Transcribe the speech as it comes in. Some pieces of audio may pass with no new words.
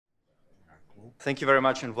Thank you very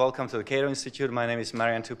much and welcome to the Cato Institute. My name is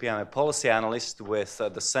Marian Tupy. I'm a policy analyst with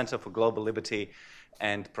the Center for Global Liberty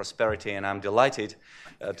and Prosperity, and I'm delighted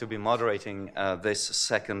to be moderating this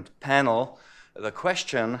second panel. The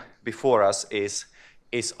question before us is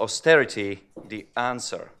austerity the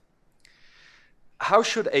answer? How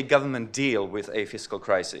should a government deal with a fiscal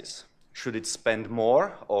crisis? Should it spend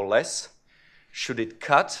more or less? Should it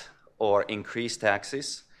cut or increase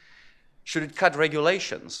taxes? Should it cut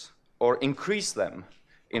regulations or increase them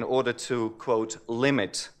in order to, quote,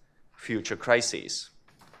 limit future crises?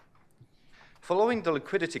 Following the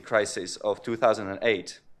liquidity crisis of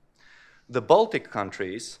 2008, the Baltic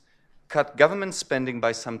countries cut government spending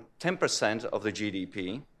by some 10% of the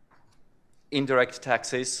GDP. Indirect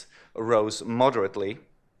taxes rose moderately.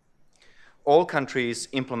 All countries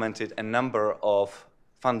implemented a number of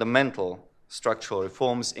fundamental structural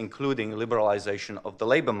reforms, including liberalization of the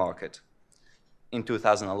labor market. In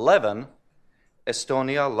 2011,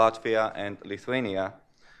 Estonia, Latvia, and Lithuania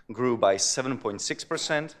grew by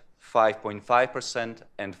 7.6%, 5.5%,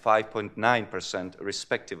 and 5.9%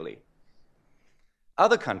 respectively.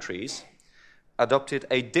 Other countries adopted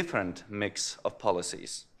a different mix of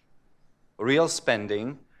policies. Real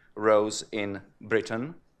spending rose in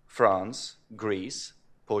Britain, France, Greece,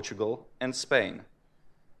 Portugal, and Spain.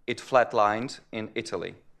 It flatlined in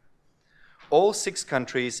Italy. All 6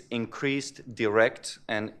 countries increased direct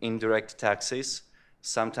and indirect taxes,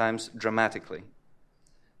 sometimes dramatically.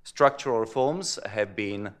 Structural reforms have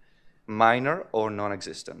been minor or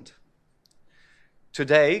non-existent.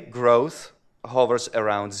 Today, growth hovers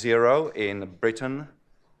around 0 in Britain,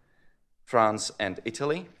 France, and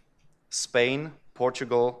Italy. Spain,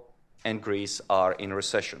 Portugal, and Greece are in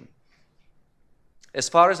recession. As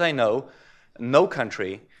far as I know, no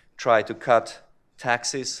country tried to cut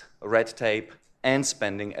taxes, red tape, and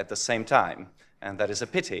spending at the same time. And that is a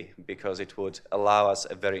pity, because it would allow us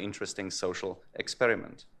a very interesting social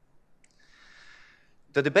experiment.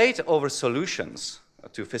 The debate over solutions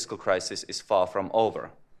to fiscal crisis is far from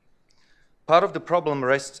over. Part of the problem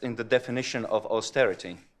rests in the definition of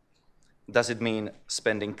austerity. Does it mean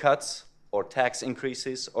spending cuts or tax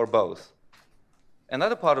increases or both?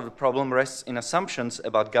 Another part of the problem rests in assumptions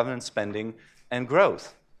about government spending and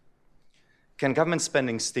growth. Can government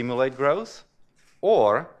spending stimulate growth,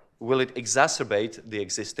 or will it exacerbate the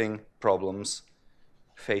existing problems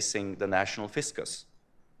facing the national fiscus?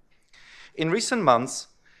 In recent months,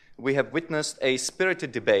 we have witnessed a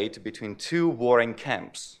spirited debate between 2 warring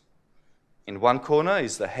camps. In one corner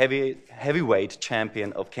is the heavyweight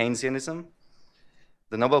champion of Keynesianism,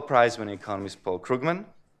 the Nobel Prize-winning economist Paul Krugman,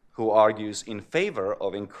 who argues in favor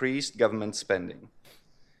of increased government spending.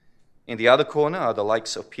 In the other corner are the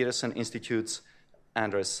likes of Peterson Institute's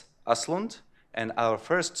Andreas Aslund and our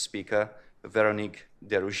first speaker, Véronique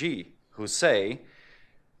de Rougy, who say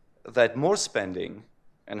that more spending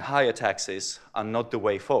and higher taxes are not the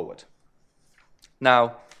way forward.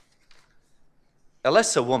 Now, a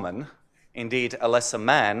lesser woman, indeed a lesser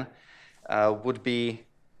man, would be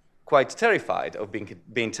quite terrified of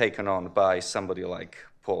being taken on by somebody like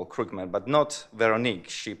Paul Krugman, but not Véronique.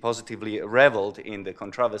 She positively reveled in the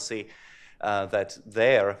controversy that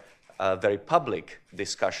their very public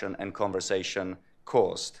discussion and conversation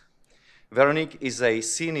caused. Véronique is a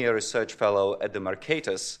senior research fellow at the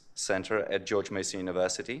Mercatus Center at George Mason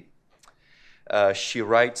University. She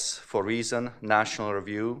writes for Reason, National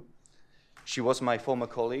Review. She was my former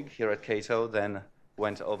colleague here at Cato, then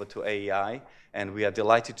went over to AEI, and we are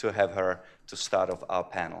delighted to have her to start off our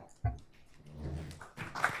panel.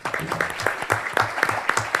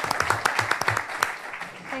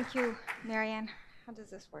 Thank you, Marianne. How does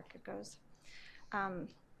this work? It goes.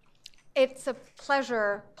 It's a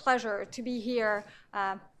pleasure to be here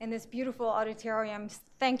in this beautiful auditorium.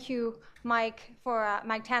 Thank you, Mike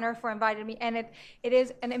Tanner, for inviting me. And it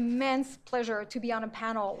is an immense pleasure to be on a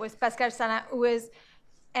panel with Pascal Salin, who is,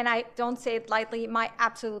 and I don't say it lightly, my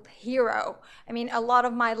absolute hero. I mean, a lot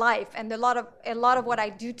of my life and a lot of what I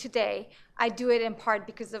do today, I do it in part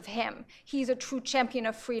because of him. He's a true champion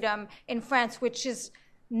of freedom in France, which is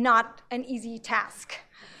not an easy task.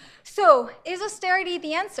 So, is austerity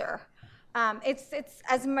the answer? It's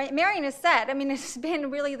as Marian has said, I mean, it's been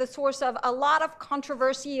really the source of a lot of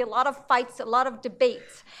controversy, a lot of fights, a lot of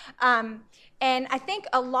debates. And I think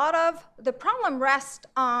a lot of the problem rests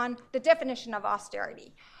on the definition of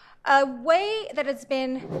austerity. A way that it's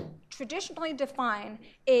been traditionally defined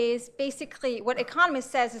is basically what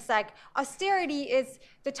economists says is like austerity is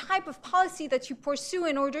the type of policy that you pursue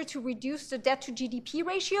in order to reduce the debt to GDP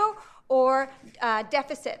ratio or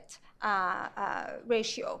deficit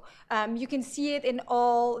ratio. You can see it in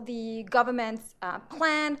all the government's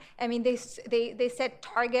plan. I mean, they set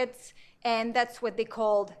targets, and that's what they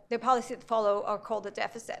called, the policies that follow are called the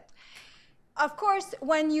deficit. Of course,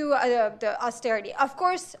 when you, the austerity, of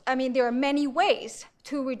course, I mean, there are many ways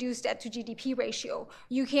to reduce debt to GDP ratio.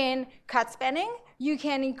 You can cut spending, you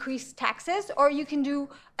can increase taxes, or you can do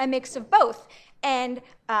a mix of both. And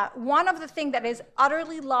one of the things that is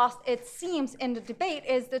utterly lost, it seems, in the debate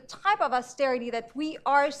is the type of austerity that we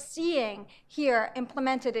are seeing here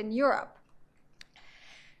implemented in Europe.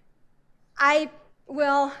 I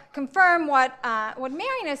will confirm what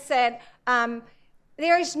Marian has said.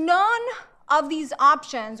 There is none of these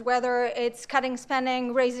options, whether it's cutting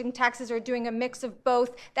spending, raising taxes, or doing a mix of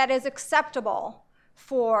both, that is acceptable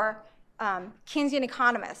for Keynesian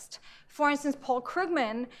economists. For instance, Paul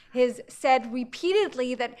Krugman has said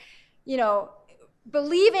repeatedly that,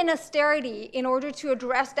 believe in austerity in order to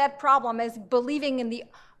address that problem is believing in the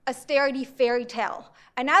austerity fairy tale.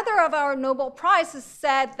 Another of our Nobel Prizes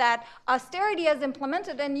said that austerity as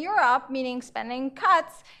implemented in Europe, meaning spending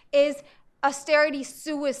cuts, is austerity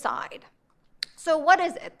suicide. So what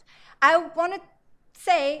is it? I want to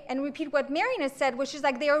say and repeat what Marian has said, which is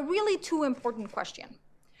like there are really two important questions.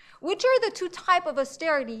 Which are the two types of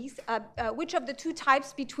austerities, which of the two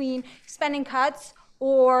types between spending cuts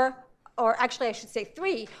or actually I should say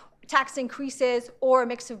three, tax increases or a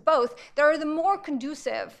mix of both, that are the more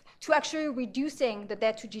conducive to actually reducing the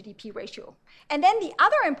debt to GDP ratio? And then the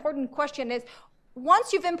other important question is,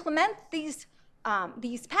 once you've implemented these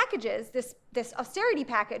packages, this austerity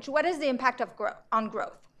package, what is the impact on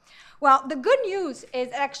growth? Well, the good news is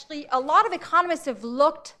actually a lot of economists have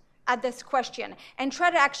looked at this question and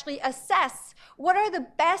try to actually assess what are the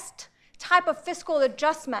best type of fiscal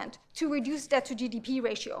adjustment to reduce debt to GDP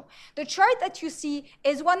ratio. The chart that you see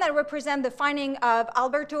is one that represents the finding of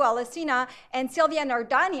Alberto Alesina and Silvia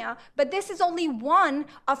Nardania, but this is only one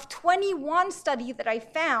of 21 studies that I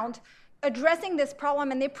found addressing this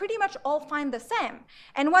problem, and they pretty much all find the same.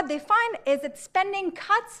 And what they find is that spending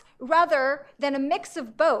cuts rather than a mix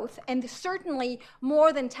of both, and certainly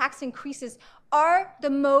more than tax increases, are the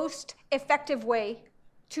most effective way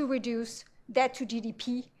to reduce debt to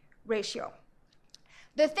GDP ratio.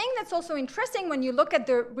 The thing that's also interesting when you look at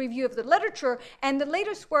the review of the literature and the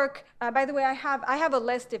latest work, by the way, I have a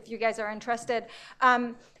list if you guys are interested.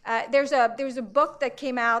 There's a book that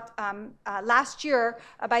came out last year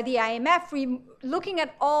by the IMF looking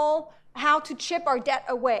at how to chip our debt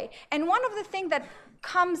away. And one of the things that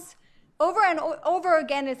comes over and over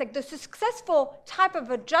again is like the successful type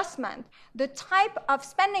of adjustment, the type of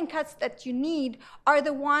spending cuts that you need are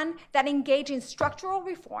the one that engage in structural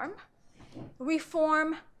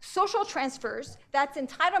reform social transfers, that's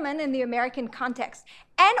entitlement in the American context,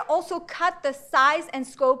 and also cut the size and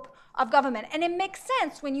scope of government. And it makes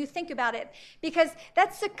sense when you think about it, because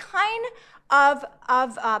that's the kind of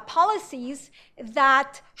policies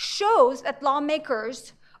that shows that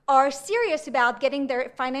lawmakers are serious about getting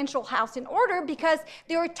their financial house in order, because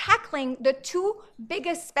they are tackling the two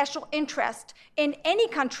biggest special interests in any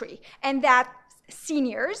country, and that's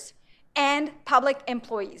seniors and public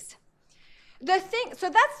employees. So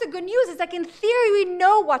that's the good news, is like in theory we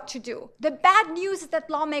know what to do. The bad news is that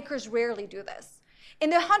lawmakers rarely do this.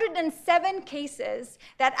 In the 107 cases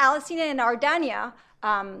that Alesina and Nardania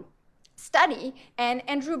study, and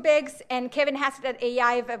Andrew Biggs and Kevin Hassett at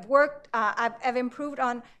AI have worked, have improved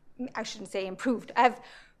on, I shouldn't say improved, I've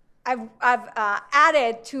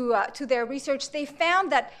added to their research. They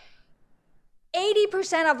found that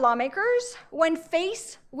 80% of lawmakers, when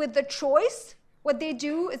faced with the choice, what they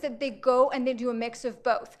do is that they go and they do a mix of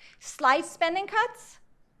both. Slight spending cuts,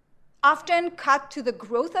 often cut to the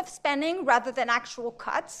growth of spending rather than actual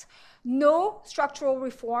cuts, no structural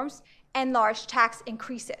reforms, and large tax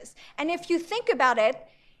increases. And if you think about it,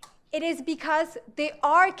 it is because they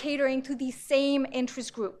are catering to these same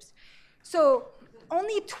interest groups. So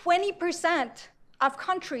only 20% of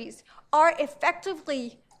countries are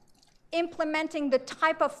effectively implementing the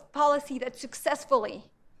type of policy that successfully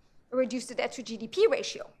reduce the debt to GDP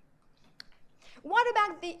ratio. What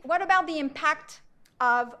about the impact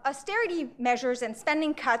of austerity measures and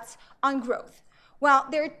spending cuts on growth? Well,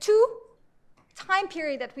 there are two time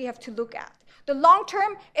periods that we have to look at. The long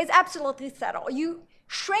term is absolutely settled. You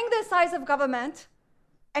shrink the size of government.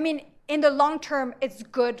 I mean, in the long term, it's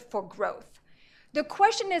good for growth. The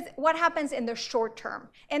question is what happens in the short term.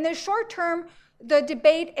 In the short term, the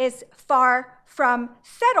debate is far from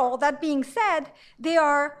settled. That being said, there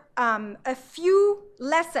are a few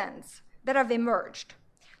lessons that have emerged.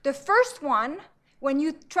 The first one, when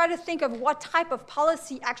you try to think of what type of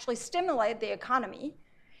policy actually stimulated the economy,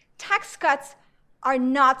 tax cuts are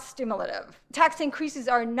not stimulative. Tax increases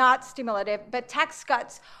are not stimulative, but tax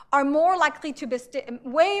cuts are more likely to be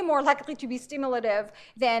way more likely to be stimulative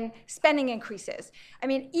than spending increases. I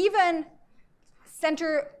mean, even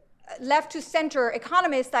left to center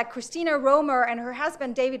economists like Christina Romer and her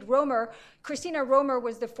husband David Romer. Christina Romer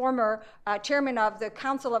was the former chairman of the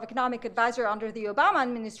Council of Economic Advisors under the Obama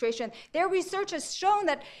administration. Their research has shown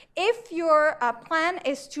that if your plan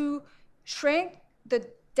is to shrink the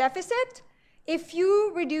deficit, if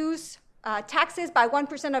you reduce taxes by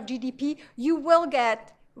 1% of GDP, you will get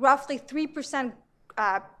roughly 3%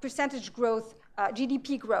 percentage growth,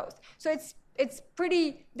 GDP growth. So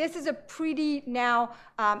this is a pretty now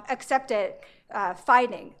accepted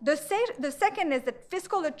finding. The second is that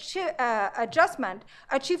fiscal adjustment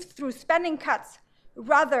achieved through spending cuts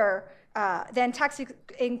rather than tax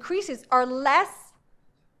increases are less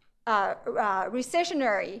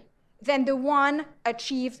recessionary than the one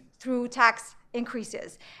achieved through tax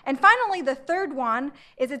increases. And finally, the third one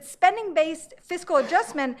is that spending-based fiscal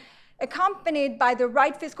adjustment accompanied by the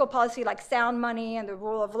right fiscal policy like sound money and the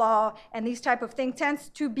rule of law and these type of things tends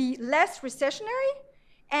to be less recessionary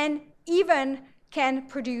and even can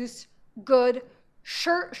produce good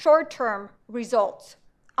short-term results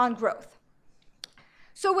on growth.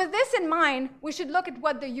 So with this in mind, we should look at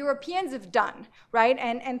what the Europeans have done, right?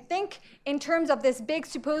 And think in terms of this big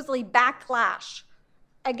supposedly backlash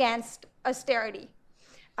against austerity.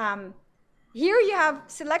 Here you have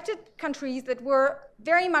selected countries that were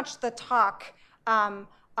very much the talk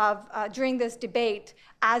during this debate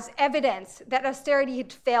as evidence that austerity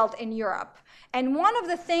had failed in Europe. And one of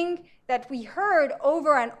the things that we heard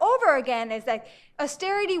over and over again is that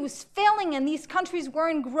austerity was failing and these countries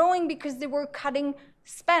weren't growing because they were cutting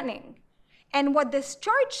spending. And what this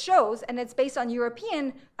chart shows, and it's based on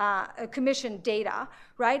European Commission data,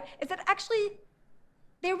 right, is that actually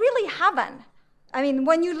they really haven't. I mean,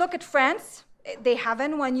 when you look at France, they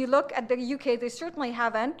haven't. When you look at the UK, they certainly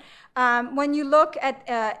haven't. When you look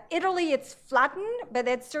at Italy, it's flattened, but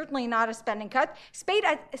it's certainly not a spending cut.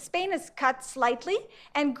 Spain is cut slightly.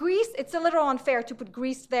 And Greece, it's a little unfair to put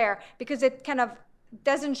Greece there because it kind of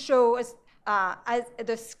doesn't show as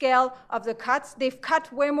the scale of the cuts. They've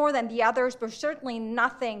cut way more than the others, but certainly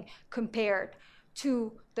nothing compared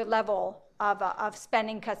to the level of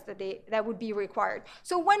spending cuts that would be required.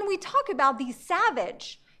 So when we talk about these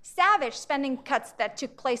savage spending cuts that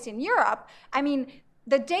took place in Europe, I mean,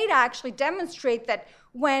 the data actually demonstrate that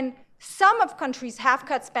when some of countries have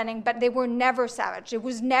cut spending, but they were never savage. It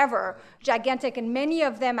was never gigantic, and many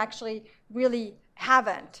of them actually really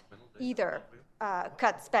haven't either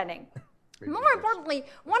cut spending. More importantly,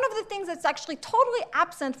 one of the things that's actually totally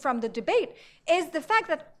absent from the debate is the fact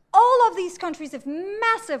that all of these countries have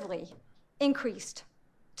massively increased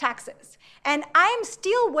taxes. And I'm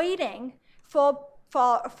still waiting for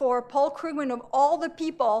Paul Krugman, of all the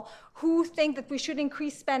people who think that we should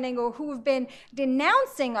increase spending or who have been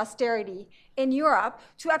denouncing austerity in Europe,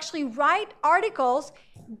 to actually write articles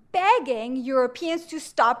begging Europeans to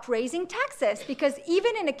stop raising taxes. Because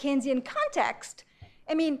even in a Keynesian context,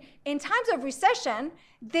 I mean, in times of recession,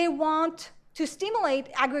 they want to stimulate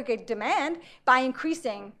aggregate demand by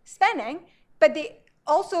increasing spending, but they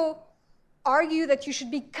also argue that you should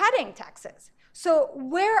be cutting taxes. So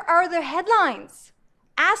where are the headlines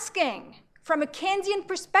asking, from a Keynesian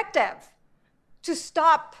perspective, to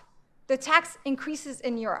stop the tax increases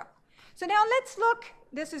in Europe? So now let's look,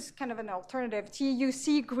 this is kind of an alternative. You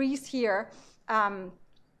see Greece here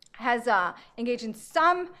has engaged in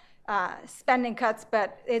some spending cuts,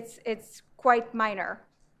 but it's quite minor.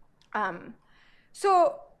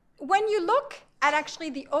 So when you look at actually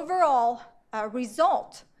the overall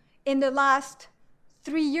result in the last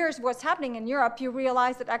 3 years, what's happening in Europe, you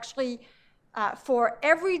realize that actually for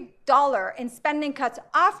every dollar in spending cuts,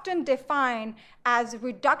 often defined as a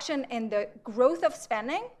reduction in the growth of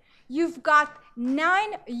spending, you've got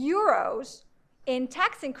 9 euros in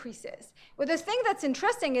tax increases. Well, the thing that's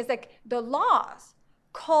interesting is that the laws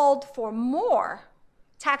called for more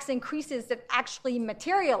tax increases that actually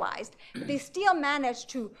materialized. They still managed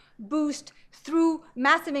to boost through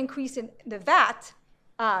massive increase in the VAT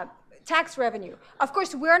tax revenue. Of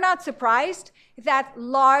course, we're not surprised that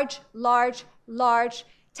large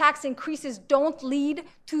tax increases don't lead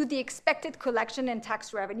to the expected collection in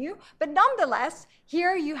tax revenue. But nonetheless,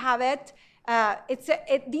 here you have it.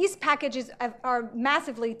 These packages are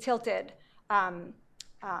massively tilted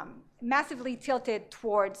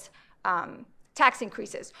towards tax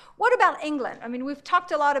increases. What about England? I mean, we've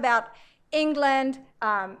talked a lot about England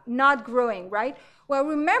not growing, right? Well,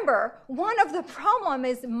 remember, one of the problem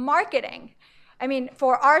is marketing. I mean,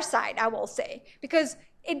 for our side, I will say, because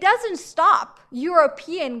it doesn't stop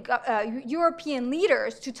European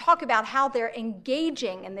leaders to talk about how they're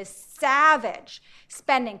engaging in this savage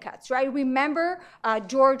spending cuts, right? Remember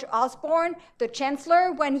George Osborne, the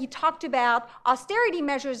chancellor, when he talked about austerity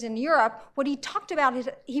measures in Europe, what he talked about is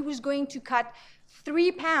he was going to cut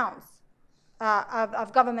 £3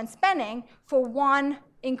 of government spending for £1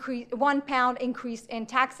 increase in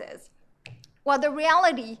taxes. Well, the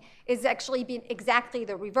reality is actually been exactly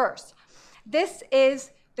the reverse. This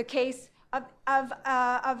is the case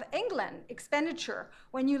of England expenditure.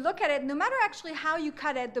 When you look at it, no matter actually how you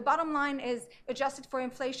cut it, the bottom line is adjusted for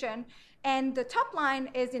inflation, and the top line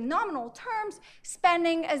is in nominal terms,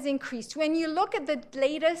 spending has increased. When you look at the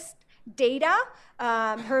latest data,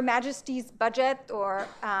 Her Majesty's budget, or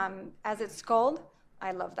as it's called,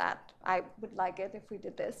 I love that. I would like it if we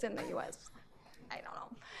did this in the US. I don't know.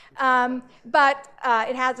 But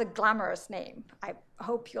it has a glamorous name, I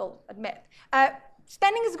hope you'll admit.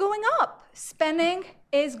 Spending is going up. Spending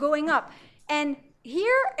is going up. And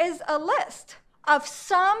here is a list of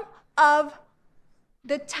some of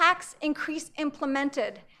the tax increase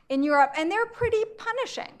implemented in Europe, and they're pretty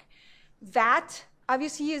punishing. VAT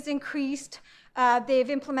obviously is increased. They've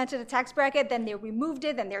implemented a tax bracket, then they removed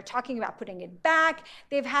it, then they're talking about putting it back.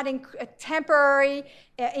 They've had a temporary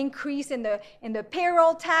increase in the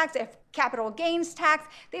payroll tax, capital gains tax.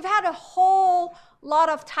 They've had a whole lot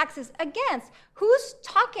of taxes against. Who's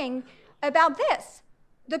talking about this?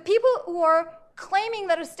 The people who are claiming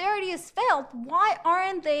that austerity has failed, why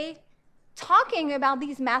aren't they talking about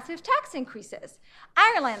these massive tax increases?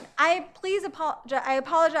 Ireland, I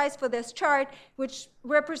apologize for this chart, which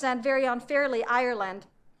represent very unfairly Ireland.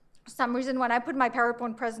 For some reason, when I put my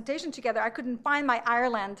PowerPoint presentation together, I couldn't find my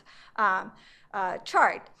Ireland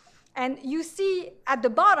chart. And you see at the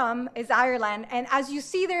bottom is Ireland, and as you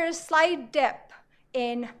see, there is a slight dip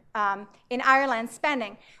in Ireland's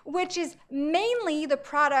spending, which is mainly the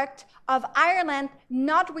product of Ireland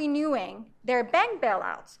not renewing their bank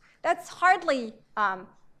bailouts. That's hardly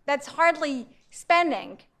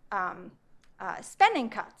spending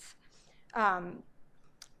cuts.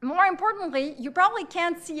 More importantly, you probably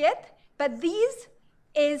can't see it, but these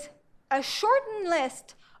is a shortened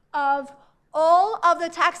list of all of the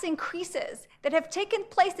tax increases that have taken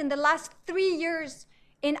place in the last 3 years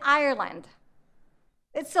in Ireland.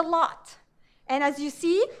 It's a lot. And as you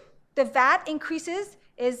see, the VAT increases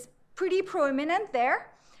is pretty prominent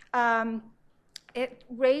there. It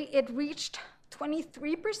reached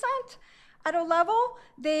 23% at a level.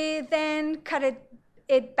 They then cut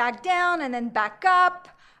it back down and then back up.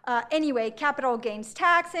 Anyway, capital gains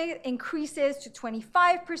tax increases to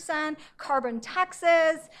 25%, carbon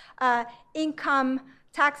taxes, income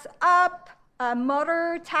tax up,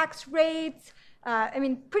 motor tax rates. I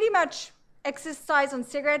mean, pretty much excise tax on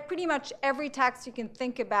cigarette, pretty much every tax you can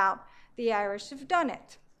think about, the Irish have done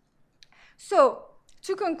it. So,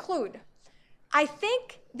 to conclude, I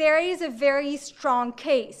think there is a very strong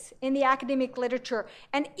case in the academic literature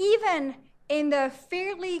and even in the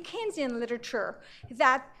fairly Keynesian literature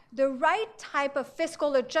that the right type of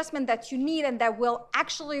fiscal adjustment that you need and that will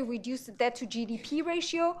actually reduce the debt to GDP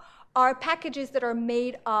ratio are packages that are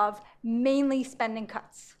made of mainly spending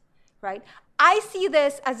cuts, right? I see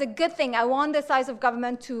this as a good thing. I want the size of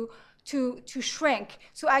government to shrink.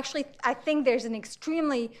 So actually, I think there's an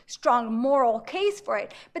extremely strong moral case for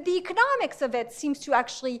it. But the economics of it seems to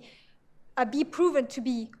actually be proven to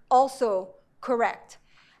be also correct.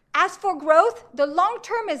 As for growth, the long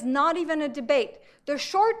term is not even a debate. The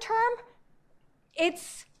short term,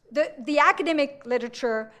 it's the academic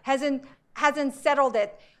literature hasn't settled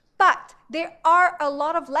it. But there are a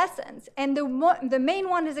lot of lessons, and the main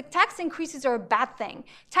one is that tax increases are a bad thing.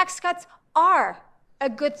 Tax cuts are a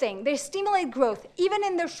good thing. They stimulate growth, even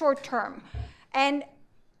in the short term. And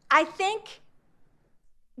I think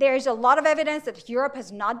there's a lot of evidence that Europe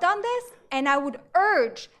has not done this, and I would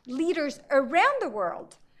urge leaders around the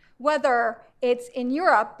world, whether it's in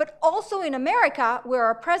Europe, but also in America, where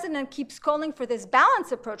our president keeps calling for this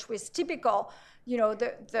balanced approach, which is typical,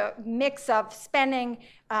 the mix of spending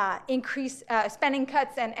spending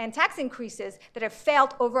cuts and tax increases that have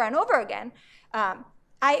failed over and over again.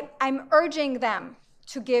 I'm urging them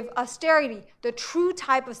to give austerity, the true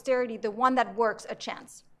type of austerity, the one that works, a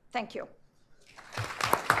chance. Thank you.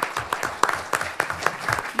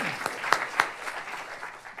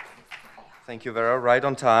 Thank you, Vera. Right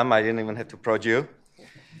on time. I didn't even have to prod you.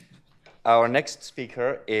 Our next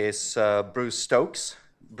speaker is Bruce Stokes.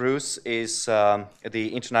 Bruce is the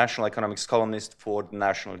international economics columnist for the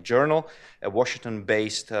National Journal, a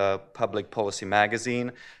Washington-based public policy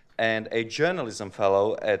magazine, and a journalism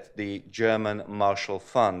fellow at the German Marshall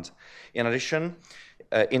Fund. In addition,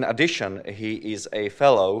 he is a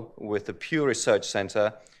fellow with the Pew Research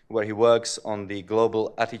Center, where he works on the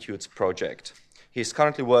Global Attitudes Project. He is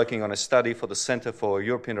currently working on a study for the Center for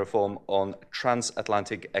European Reform on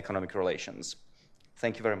transatlantic economic relations.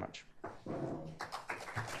 Thank you very much.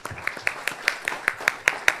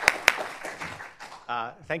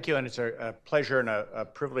 Thank you, and it's a pleasure and a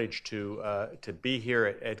privilege to be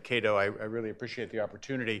here at Cato. I really appreciate the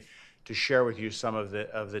opportunity to share with you some of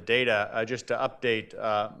the data. Just to update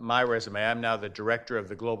my resume, I'm now the director of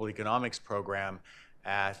the Global Economics Program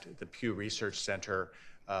at the Pew Research Center.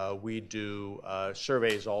 We do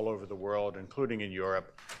surveys all over the world, including in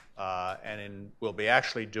Europe, we'll be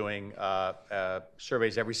actually doing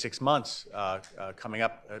surveys every 6 months coming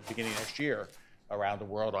up at the beginning of next year around the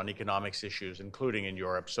world on economics issues, including in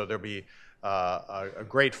Europe. So there'll be a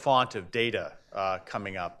great font of data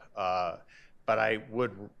coming up. But I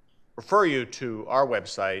would refer you to our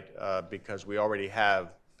website because we already have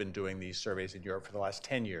been doing these surveys in Europe for the last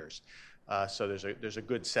 10 years. So there's a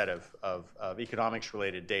good set of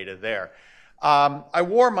economics-related data there. I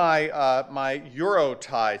wore my Euro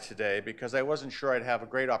tie today because I wasn't sure I'd have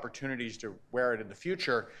great opportunities to wear it in the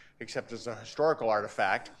future, except as a historical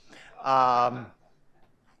artifact.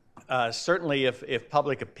 Certainly, if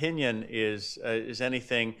public opinion is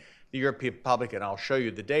anything, the European public, and I'll show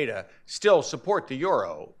you the data, still support the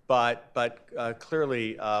euro. But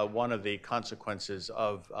clearly, one of the consequences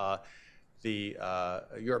of the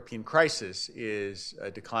European crisis is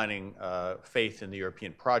a declining faith in the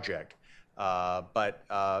European project. But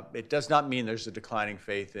it does not mean there's a declining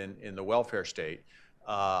faith in the welfare state.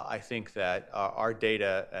 I think that our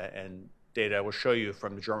data and data I will show you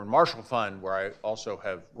from the German Marshall Fund, where I also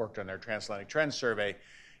have worked on their Transatlantic Trends Survey,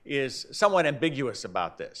 is somewhat ambiguous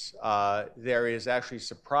about this. There is actually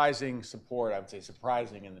surprising support, I would say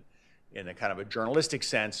surprising in a kind of a journalistic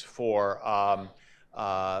sense, for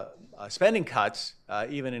spending cuts,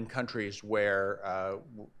 even in countries where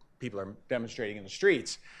people are demonstrating in the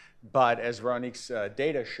streets. But as Veronique's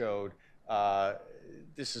data showed,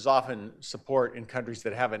 this is often support in countries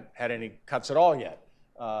that haven't had any cuts at all yet.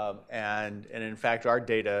 And in fact, our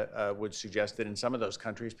data would suggest that in some of those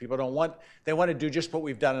countries, people they want to do just what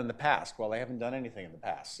we've done in the past. Well, they haven't done anything in the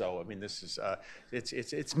past. So, I mean, this is,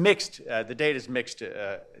 it's mixed. The data is mixed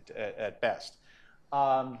at best.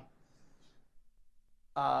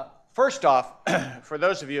 First off, for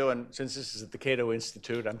those of you, and since this is at the Cato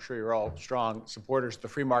Institute, I'm sure you're all strong supporters of the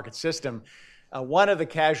free market system. One of the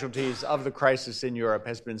casualties of the crisis in Europe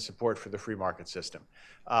has been support for the free market system.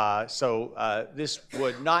 So this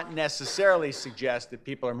would not necessarily suggest that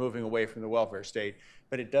people are moving away from the welfare state,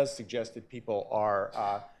 but it does suggest that people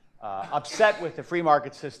are upset with the free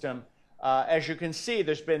market system. As you can see,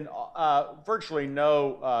 there's been virtually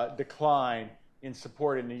no decline in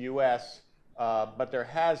support in the US, but there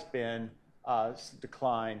has been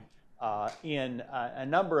decline in a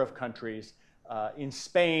number of countries. In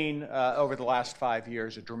Spain, over the last 5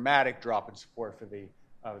 years, a dramatic drop in support for the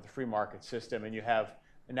free market system, and you have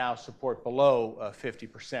now support below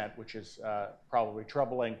 50%, which is probably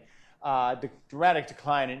troubling. The dramatic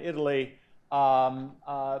decline in Italy,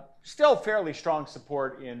 still fairly strong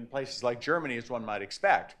support in places like Germany, as one might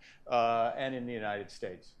expect, and in the United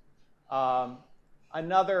States.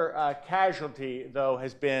 Another casualty, though,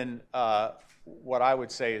 has been what I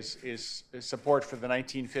would say is support for the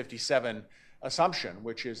 1957 assumption,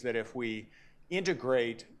 which is that if we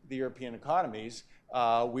integrate the European economies,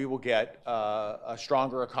 we will get a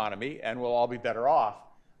stronger economy and we'll all be better off.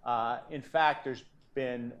 In fact,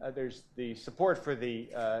 there's the support for the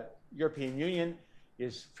European Union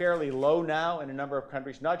is fairly low now in a number of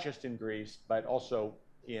countries, not just in Greece, but also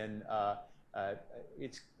in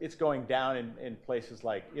it's going down in places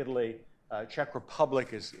like Italy. Czech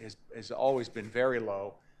Republic has always been very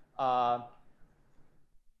low.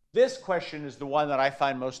 This question is the one that I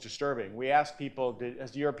find most disturbing. We ask people,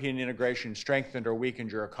 has the European integration strengthened or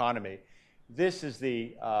weakened your economy? This is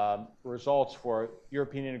the results for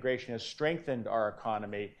European integration has strengthened our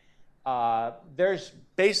economy. There's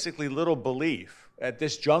basically little belief at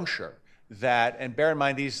this juncture that, and bear in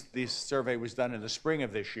mind this survey was done in the spring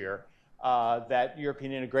of this year, that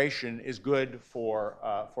European integration is good for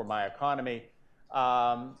my economy.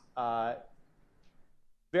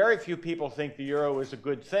 Very few people think the euro is a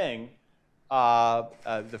good thing,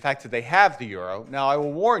 the fact that they have the euro. Now, I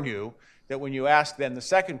will warn you that when you ask then the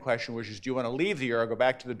second question, which is, do you want to leave the euro, go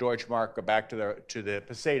back to the Deutschmark, go back to the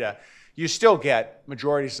peseta, you still get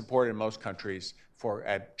majority support in most countries.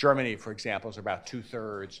 Germany, for example, is about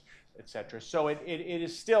 2/3, et cetera. So it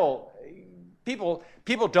is still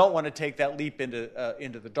people don't want to take that leap into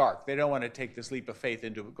the dark. They don't want to take this leap of faith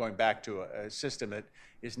into going back to a system that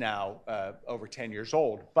is now over 10 years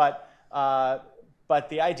old. But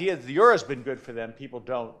the idea that the euro has been good for them, people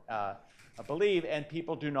don't believe, and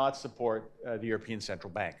people do not support the European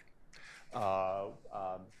Central Bank.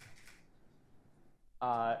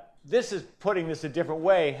 This is, putting this a different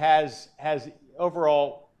way, has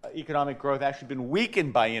overall economic growth actually been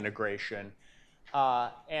weakened by integration,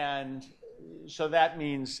 and so that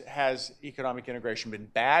means, has economic integration been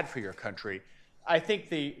bad for your country? I think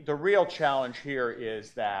the real challenge here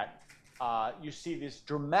is that you see this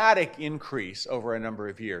dramatic increase over a number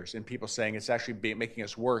of years in people saying it's actually making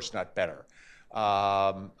us worse, not better.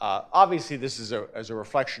 Obviously, this is as a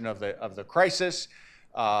reflection of the crisis.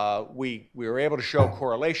 We were able to show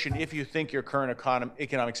correlation. If you think your current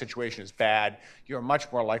economic situation is bad, you're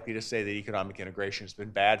much more likely to say that economic integration has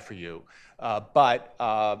been bad for you.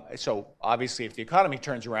 So obviously, if the economy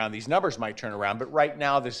turns around, these numbers might turn around. But right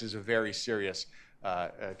now, this is a very serious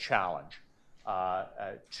challenge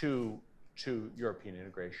to European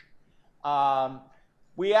integration.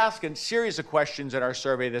 We asked a series of questions in our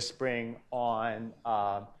survey this spring on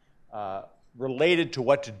related to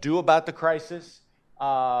what to do about the crisis.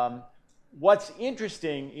 What's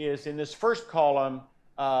interesting is in this first column,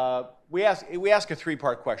 we ask a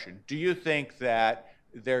three-part question. Do you think that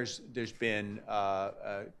there's been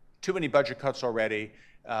too many budget cuts already?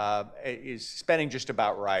 Is spending just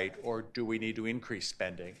about right, or do we need to increase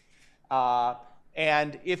spending?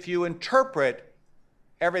 And if you interpret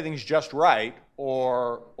everything's just right,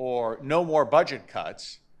 or no more budget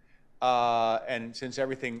cuts, and since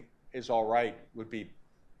everything is all right, would be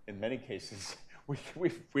in many cases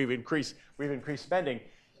we've increased spending,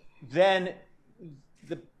 then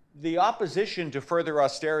the opposition to further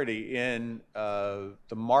austerity in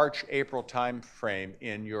the March-April timeframe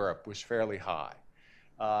in Europe was fairly high.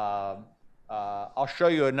 I'll show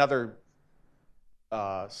you another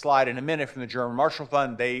slide in a minute from the German Marshall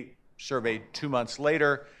Fund. They surveyed 2 months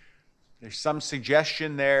later. There's some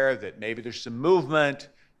suggestion there that maybe there's some movement,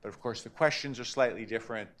 but of course the questions are slightly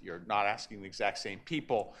different. You're not asking the exact same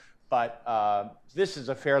people. But this is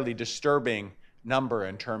a fairly disturbing number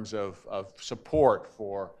in terms of support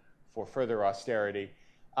for further austerity.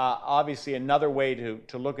 Obviously, another way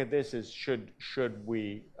to look at this is should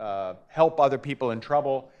we help other people in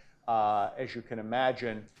trouble? As you can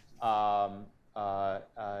imagine, the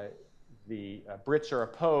Brits are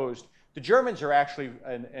opposed. The Germans are actually,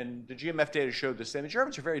 and the GMF data showed the same, the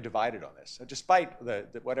Germans are very divided on this, despite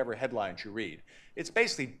whatever headlines you read. It's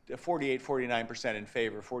basically 48, 49% in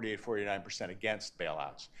favor, 48, 49% against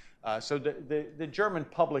bailouts. So the German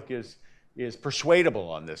public is persuadable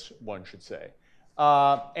on this, one should say.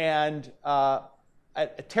 And a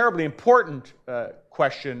terribly important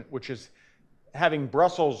question, which is having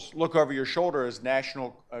Brussels look over your shoulder as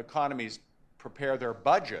national economies prepare their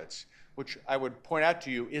budgets, which I would point out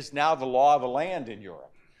to you is now the law of the land in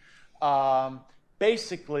Europe.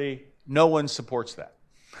 Basically, no one supports that,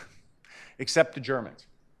 except the Germans.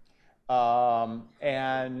 Well,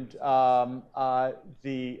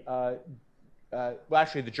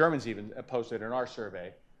 actually, the Germans even opposed it in our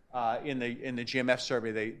survey. In the GMF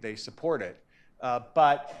survey, they support it.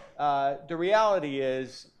 But the reality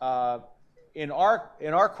is, in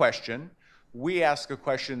our question, we asked a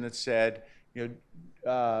question that said,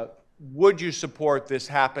 would you support this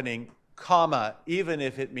happening, even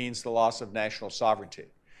if it means the loss of national sovereignty?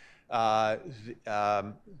 The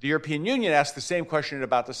European Union asked the same question at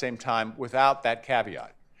about the same time without that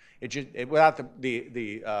caveat, without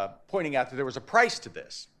the pointing out that there was a price to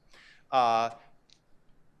this.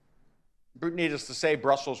 Needless to say,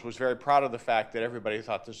 Brussels was very proud of the fact that everybody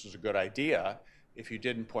thought this was a good idea if you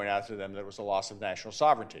didn't point out to them that it was a loss of national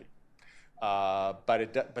sovereignty. But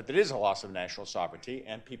it is a loss of national sovereignty,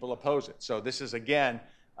 and people oppose it. So this is, again,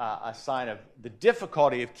 a sign of the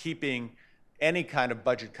difficulty of keeping any kind of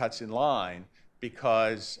budget cuts in line,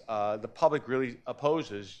 because the public really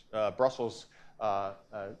opposes Brussels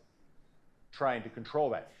trying to control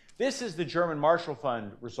that. This is the German Marshall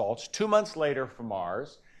Fund results 2 months later from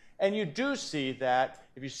ours. And you do see that,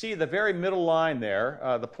 if you see the very middle line there,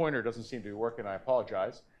 the pointer doesn't seem to be working, I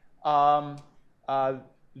apologize.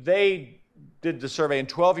 They did the survey in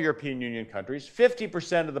 12 European Union countries.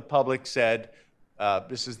 50% of the public said,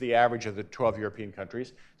 this is the average of the 12 European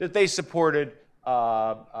countries, that they supported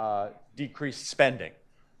decreased spending.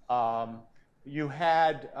 You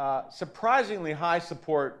had surprisingly high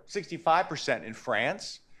support, 65% in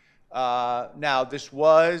France. Now, this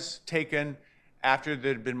was taken after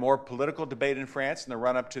there had been more political debate in France in the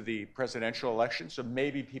run-up to the presidential election, so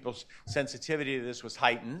maybe people's sensitivity to this was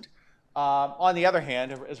heightened. On the other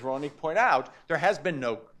hand, as Veronique pointed out, there has been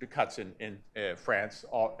no cuts in France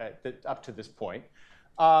up to this point.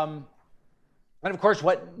 And of course,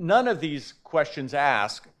 what none of these questions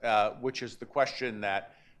ask, which is the question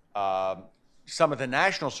that some of the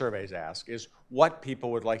national surveys ask, is what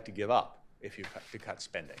people would like to give up if you cut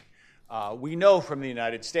spending. We know from the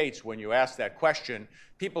United States, when you ask that question,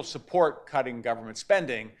 people support cutting government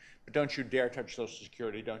spending, but don't you dare touch Social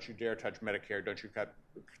Security, don't you dare touch Medicare, don't you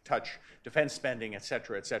touch defense spending, et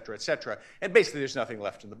cetera, et cetera, et cetera. And basically, there's nothing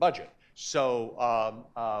left in the budget. So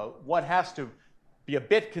one has to be a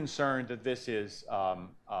bit concerned that this is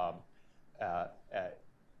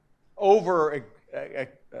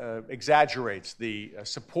exaggerates the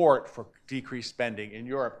support for decreased spending in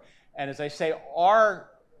Europe. And as I say,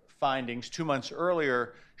 our findings 2 months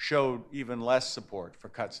earlier showed even less support for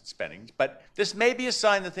cuts in spending. But this may be a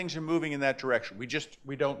sign that things are moving in that direction.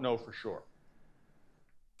 We don't know for sure.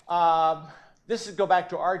 This is go back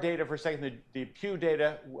to our data for a second. The Pew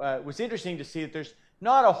data was interesting to see that there's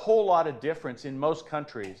not a whole lot of difference in most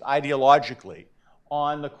countries ideologically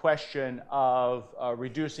on the question of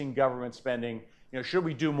reducing government spending. Should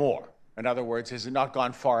we do more? In other words, has it not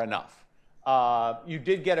gone far enough? You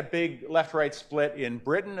did get a big left-right split in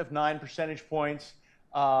Britain of 9 percentage points.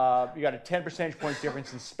 You got a 10 percentage point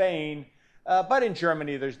difference in Spain. But in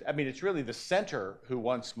Germany, it's really the center who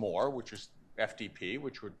wants more, which is FDP,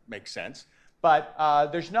 which would make sense. But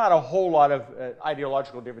there's not a whole lot of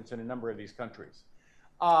ideological difference in a number of these countries.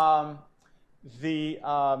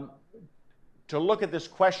 To look at this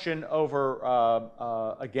question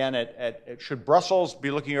over, again, should Brussels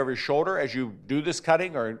be looking over your shoulder as you do this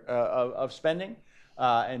cutting of spending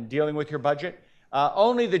and dealing with your budget?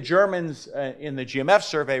 Only the Germans in the GMF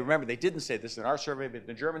survey, remember they didn't say this in our survey, but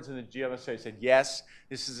the Germans in the GMF survey said yes,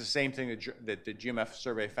 this is the same thing that the GMF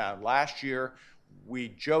survey found last year. We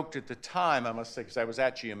joked at the time, I must say, because I was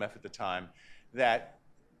at GMF at the time, that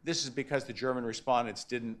this is because the German respondents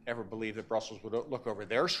didn't ever believe that Brussels would look over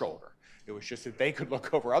their shoulder. It was just that they could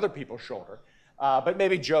look over other people's shoulder. But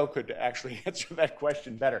maybe Joe could actually answer that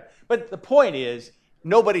question better. But the point is,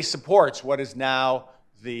 nobody supports what is now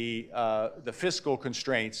the fiscal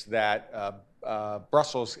constraints that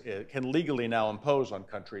Brussels can legally now impose on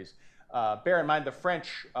countries. Bear in mind, the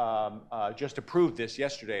French just approved this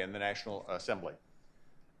yesterday in the National Assembly.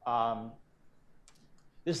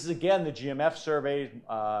 This is, again, the GMF survey.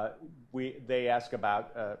 They ask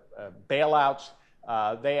about bailouts.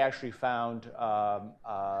 They actually found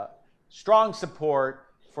strong support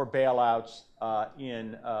for bailouts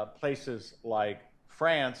in places like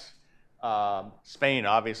France, Spain,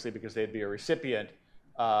 obviously, because they'd be a recipient.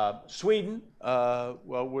 Sweden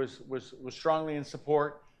was strongly in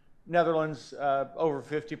support. Netherlands, over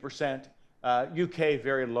 50%. UK,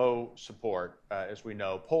 very low support, as we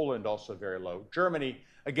know. Poland, also very low. Germany,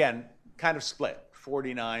 again, kind of split,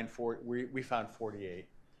 49, we found 48.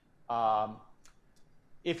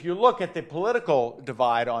 If you look at the political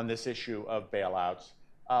divide on this issue of bailouts,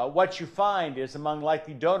 what you find is among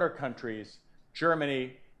likely donor countries,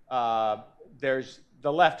 Germany, the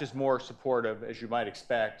left is more supportive, as you might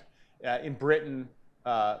expect. In Britain,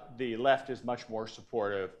 the left is much more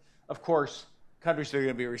supportive. Of course, countries that are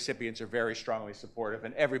going to be recipients are very strongly supportive,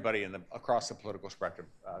 and everybody across the political spectrum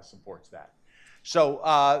supports that. So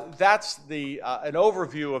that's an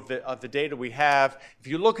overview of the data we have. If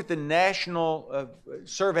you look at the national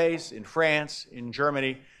surveys in France, in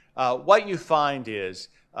Germany, what you find is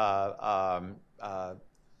that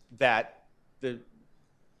the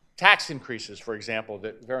tax increases, for example,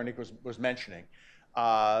 that Veronique was mentioning,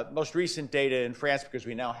 most recent data in France, because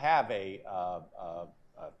we now have a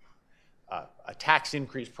tax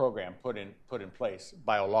increase program put in place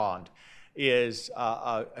by Hollande, is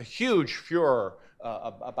a huge furor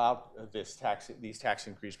about these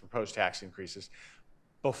proposed tax increases.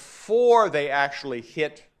 Before they actually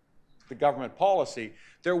hit the government policy,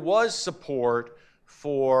 there was support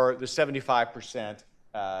for the 75%,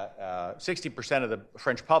 60% of the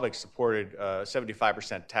French public supported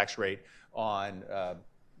 75% tax rate on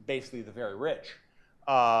basically the very rich.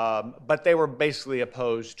 But they were basically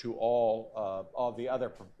opposed to all the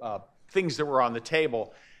other things that were on the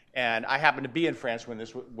table. And I happened to be in France when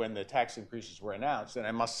the tax increases were announced, and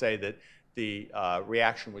I must say that the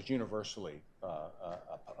reaction was universally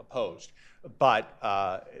opposed. But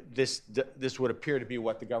this would appear to be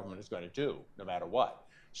what the government is going to do, no matter what.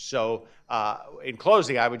 So in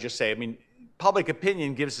closing, I would just say, public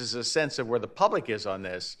opinion gives us a sense of where the public is on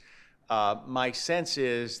this. My sense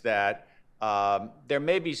is that there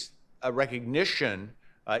may be a recognition,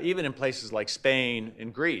 even in places like Spain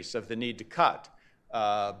and Greece, of the need to cut.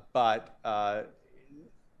 But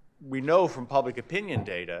we know from public opinion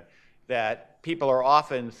data that people are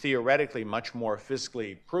often theoretically much more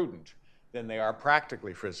fiscally prudent than they are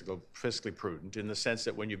practically fiscally prudent, in the sense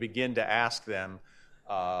that when you begin to ask them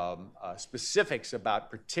specifics about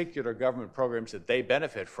particular government programs that they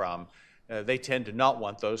benefit from, they tend to not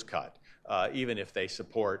want those cut, even if they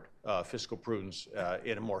support fiscal prudence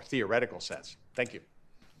in a more theoretical sense. Thank you.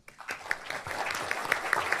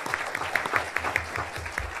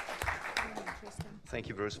 Thank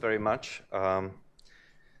you, Bruce, very much. The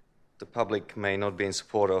public may not be in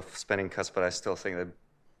support of spending cuts, but I still think that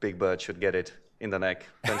Big Bird should get it in the neck,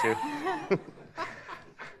 don't you?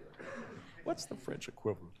 What's the French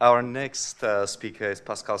equivalent? Our next speaker is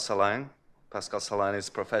Pascal Salin. Pascal Salin is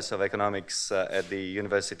professor of economics at the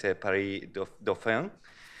Université Paris Dauphine.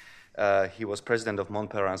 He was president of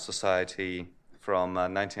Montpellier Society from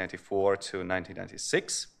 1994 to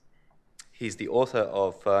 1996. He's the author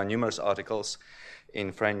of numerous articles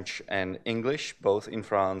in French and English, both in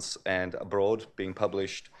France and abroad, being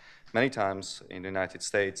published many times in the United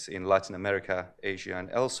States, in Latin America, Asia, and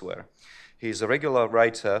elsewhere. He's a regular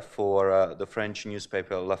writer for the French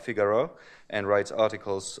newspaper Le Figaro and writes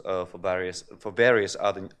articles for various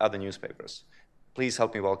other newspapers. Please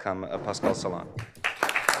help me welcome Pascal Salin.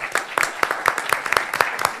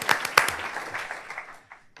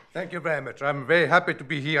 Thank you very much. I'm very happy to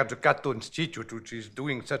be here at the Cato Institute, which is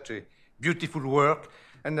doing such a beautiful work.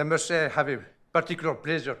 And I must say I have a particular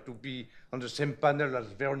pleasure to be on the same panel as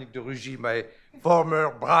Véronique de Rugy, my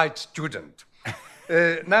former bright student.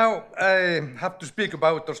 Now, I have to speak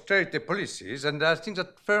about austerity policies, and I think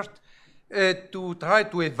that first, to try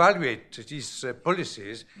to evaluate these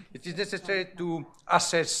policies, it is necessary to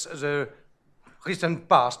assess the recent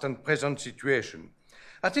past and present situation.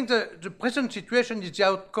 I think the present situation is the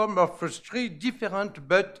outcome of three different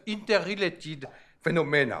but interrelated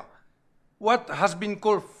phenomena. What has been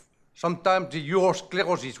called sometimes the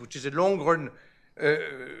Eurosclerosis, which is a long-run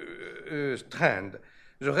trend,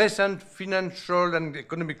 the recent financial and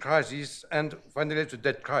economic crisis, and finally the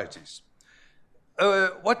debt crisis.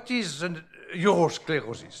 What is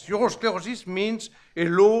Eurosclerosis? Eurosclerosis means a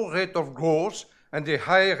low rate of growth and a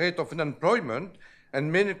high rate of unemployment,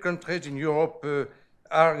 and many countries in Europe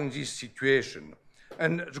are in this situation.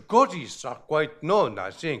 And the causes are quite known,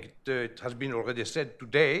 I think. It has been already said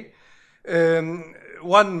today.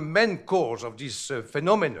 One main cause of this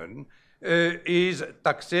phenomenon is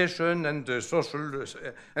taxation and the social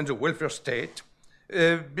and the welfare state,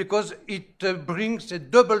 because it brings a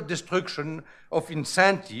double destruction of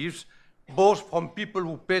incentives, both from people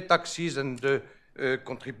who pay taxes and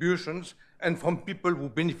contributions, and from people who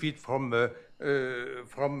benefit from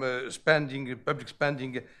spending, public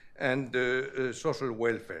spending, and social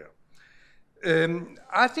welfare.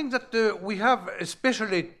 I think that we have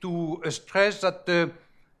especially to stress that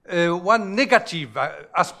one negative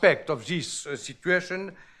aspect of this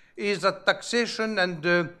situation is that taxation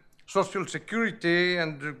and social security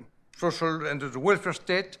and social and the welfare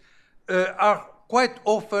state are quite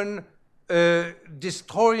often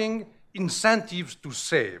destroying incentives to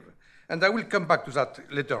save. And I will come back to that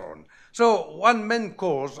later on. So one main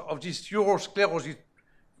cause of this Eurosclerosis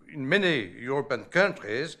in many European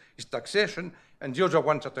countries is taxation, and the other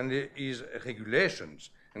one certainly is regulations,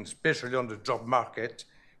 and especially on the job market,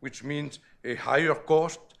 which means a higher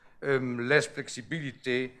cost, less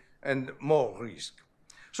flexibility, and more risk.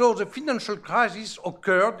 So the financial crisis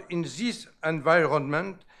occurred in this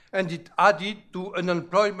environment, and it added to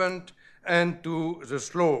unemployment and to the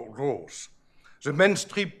slow growth. The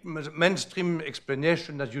mainstream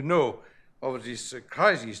explanation, as you know, of this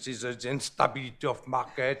crisis is the instability of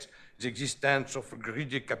markets, the existence of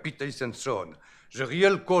greedy capitalists, and so on. The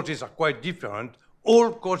real causes are quite different.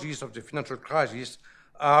 All causes of the financial crisis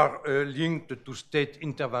are linked to state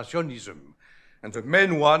interventionism. And the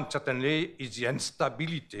main one, certainly, is the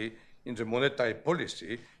instability in the monetary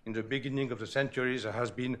policy. In the beginning of the century, there has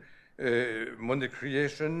been money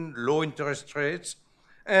creation, low interest rates,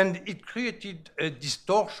 and it created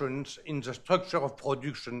distortions in the structure of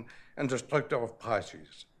production and the structure of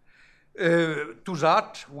prices. To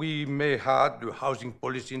that, we may add the housing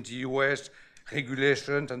policy in the US,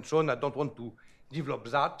 regulations, and so on. I don't want to develop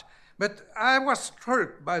that. But I was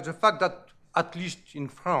struck by the fact that, at least in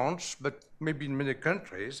France, but maybe in many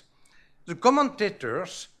countries, the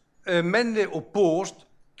commentators mainly opposed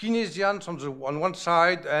Keynesians on one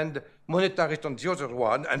side and monetarists on the other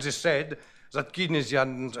one, and they said that the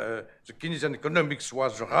Keynesian economics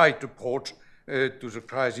was the right approach to the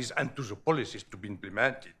crisis and to the policies to be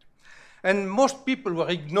implemented. And most people were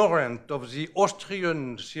ignorant of the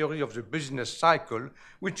Austrian theory of the business cycle,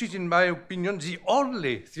 which is, in my opinion, the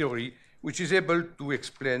only theory which is able to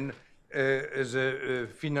explain the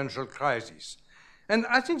financial crisis. And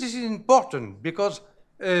I think this is important because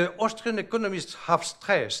Austrian economists have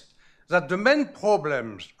stressed that the main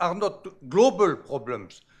problems are not global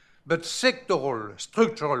problems, but sectoral,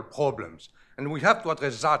 structural problems. And we have to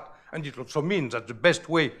address that, and it also means that the best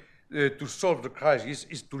way to solve the crisis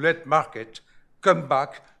is to let market come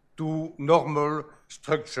back to normal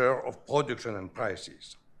structure of production and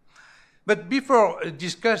prices. But before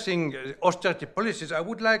discussing austerity policies, I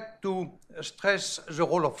would like to stress the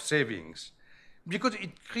role of savings, because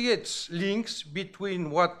it creates links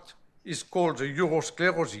between what is called the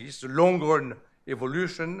Eurosclerosis, the long-run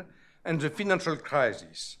evolution, and the financial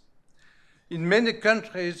crisis. In many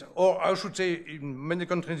countries, or I should say in many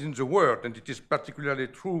countries in the world, and it is particularly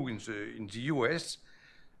true in the US,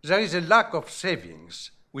 there is a lack of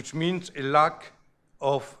savings, which means a lack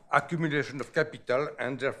of accumulation of capital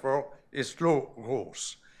and therefore a slow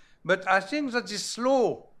growth. But I think that this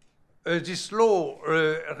slow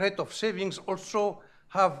rate of savings also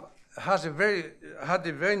had a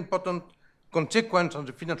very important consequence on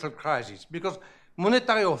the financial crisis, because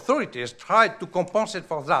monetary authorities tried to compensate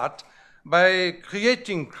for that by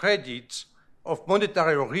creating credits of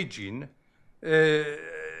monetary origin,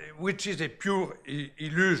 which is a pure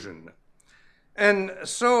illusion. And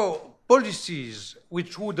so policies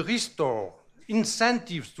which would restore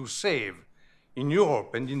incentives to save in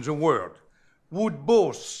Europe and in the world would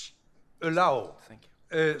both allow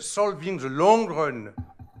solving the long-run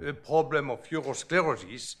problem of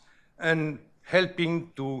Eurosclerosis and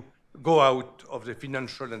helping to go out of the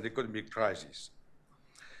financial and economic crisis.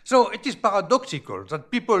 So it is paradoxical that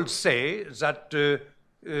people say that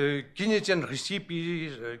Keynesian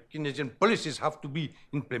recipes, Keynesian policies have to be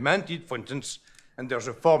implemented, for instance, and there's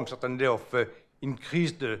a form certainly of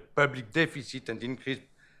increased public deficit and increased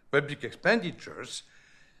public expenditures,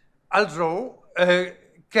 although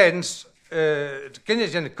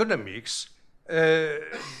Keynesian economics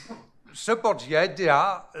support the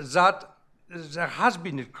idea that there has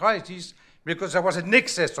been a crisis because there was an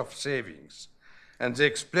excess of savings. And they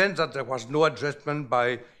explained that there was no adjustment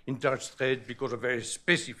by interest rate because of very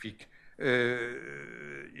specific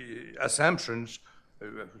assumptions.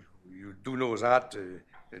 You do know that,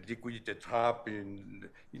 liquidity trap,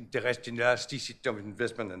 interest inelasticity of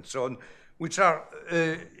investment, and so on, which are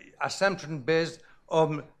assumptions based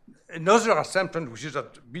on another assumption, which is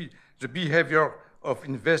that the behavior of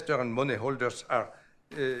investors and money holders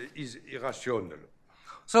is irrational.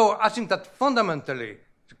 So I think that fundamentally,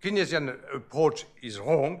 the Keynesian approach is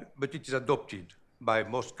wrong, but it is adopted by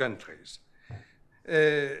most countries.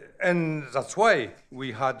 And that's why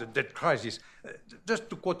we had a debt crisis. Just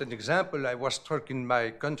to quote an example, I was struck in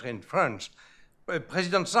my country in France.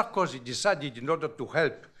 President Sarkozy decided, in order to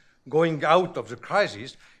help going out of the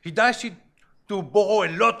crisis, he decided to borrow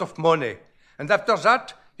a lot of money. And after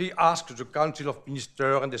that, he asked the Council of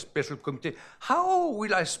Ministers and the Special Committee, how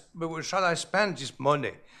shall I spend this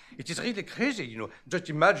money? It is really crazy, you know. Just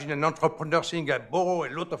imagine an entrepreneur saying, I borrow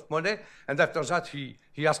a lot of money, and after that he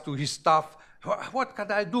asked to his staff, what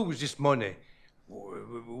can I do with this money?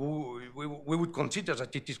 We would consider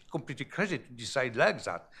that it is completely crazy to decide like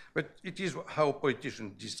that, but it is how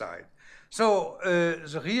politicians decide. So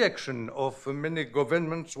the reaction of many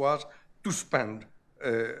governments was to spend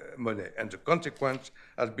money, and the consequence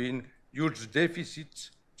has been huge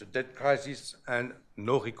deficits, the debt crisis, and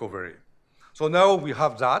no recovery. So now we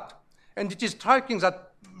have that, and it is striking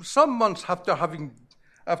that some months after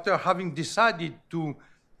having decided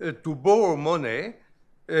to borrow money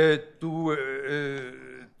to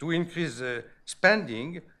increase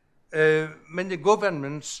spending, many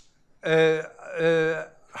governments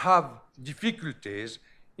have difficulties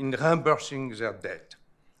in reimbursing their debt,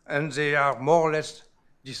 and they are more or less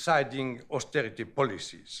deciding austerity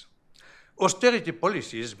policies. Austerity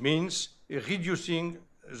policies means reducing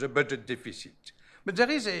the budget deficit. But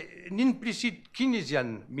there is an implicit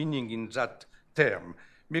Keynesian meaning in that term,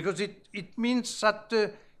 because it means that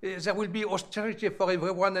there will be austerity for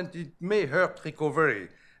everyone and it may hurt recovery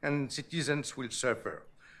and citizens will suffer.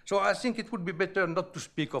 So I think it would be better not to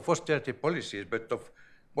speak of austerity policies, but of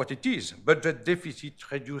what it is, budget deficit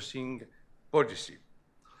reducing policy.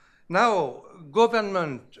 Now,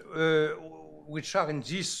 governments which are in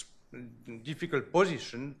this difficult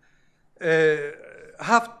position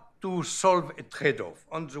have to solve a trade-off.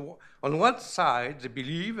 On one side, they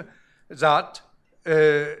believe that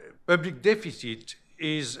public deficit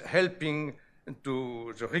is helping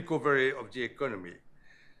to the recovery of the economy.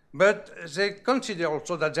 But they consider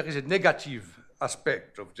also that there is a negative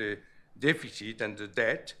aspect of the deficit and the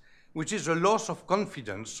debt, which is a loss of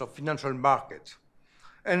confidence of financial markets.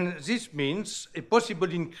 And this means a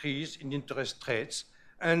possible increase in interest rates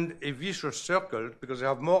and a vicious circle because they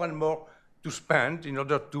have more and more to spend in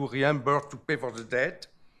order to reimburse, to pay for the debt.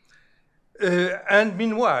 And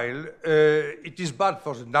meanwhile, it is bad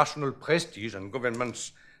for the national prestige, and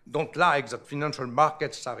governments don't like that financial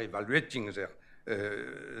markets are evaluating their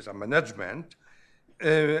management.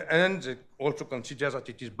 And they also consider that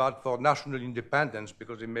it is bad for national independence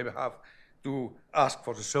because they may have to ask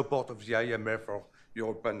for the support of the IMF or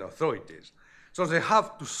European authorities. So they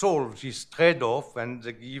have to solve this trade-off, and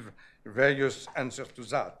they give various answers to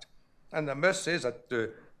that. And I must say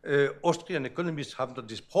that Austrian economists have not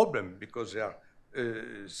this problem because they are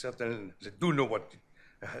certain, they do know what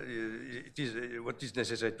what is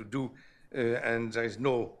necessary to do, and there is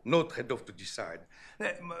no trade-off to decide.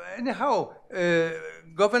 Anyhow,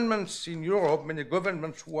 governments in Europe, many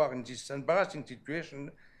governments who are in this embarrassing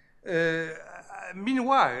situation,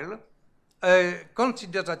 meanwhile,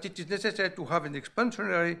 consider that it is necessary to have an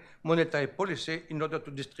expansionary monetary policy in order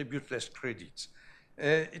to distribute less credits.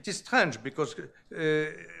 It is strange because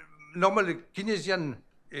normally Keynesian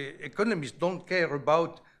economists don't care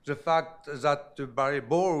about the fact that by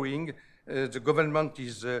borrowing, the government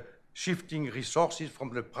is shifting resources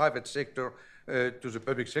from the private sector to the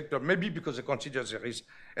public sector, maybe because they consider there is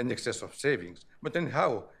an excess of savings. But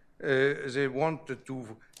anyhow, they want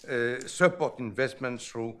to support investments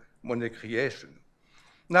through money creation.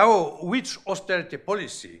 Now, which austerity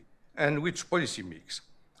policy and which policy mix?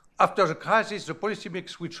 After the crisis, the policy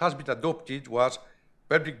mix which has been adopted was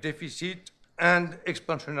public deficit and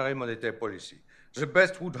expansionary monetary policy. The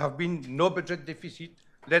best would have been no budget deficit,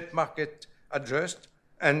 let market adjust,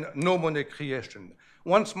 and no money creation.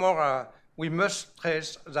 Once more, we must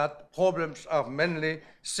stress that problems are mainly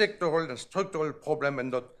sectoral and structural problems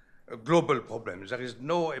and not global problems. There is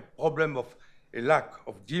no problem of a lack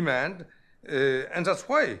of demand, and that's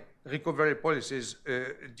why recovery policies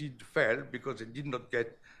did fail, because they did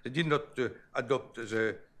not adopt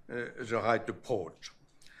the right approach.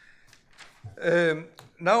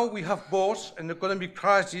 Now we have both an economic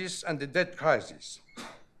crisis and a debt crisis,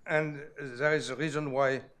 and there is a reason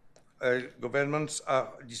why governments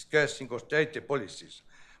are discussing austerity policies.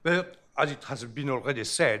 But as it has been already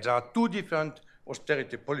said, there are two different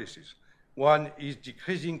austerity policies. One is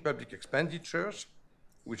decreasing public expenditures,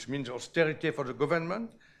 which means austerity for the government,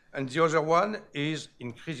 and the other one is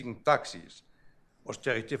increasing taxes,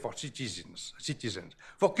 austerity for citizens.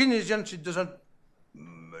 For Keynesians,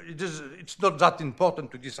 it's not that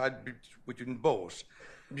important to decide between both,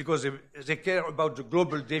 because they care about the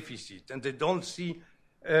global deficit, and they don't see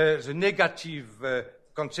the negative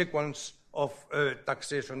consequence of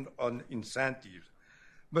taxation on incentives.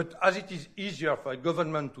 But as it is easier for a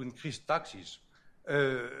government to increase taxes,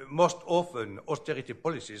 most often austerity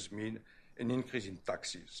policies mean an increase in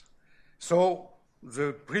taxes. So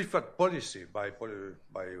the preferred policy by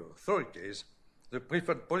authorities, the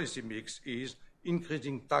preferred policy mix is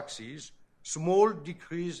increasing taxes, small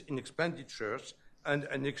decrease in expenditures, and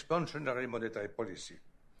an expansionary monetary policy.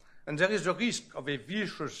 And there is a risk of a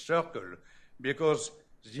vicious circle because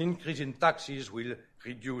the increase in taxes will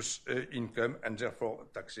reduce income and therefore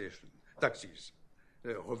taxes,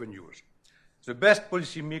 revenues. The best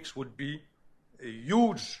policy mix would be a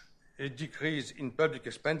huge decrease in public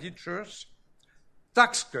expenditures,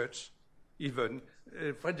 tax cuts, even.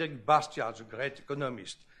 Frederick Bastiat, the great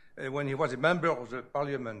economist, when he was a member of the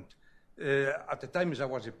parliament, at the time there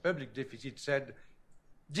was a public deficit, said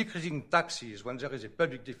decreasing taxes when there is a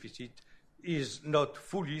public deficit is not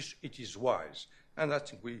foolish, it is wise. And I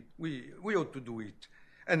think we ought to do it.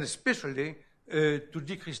 And especially to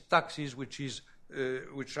decrease taxes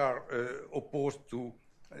which are opposed to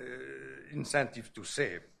incentives to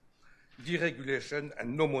save, deregulation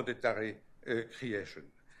and no monetary creation.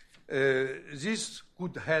 This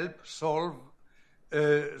could help solve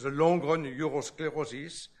the long-run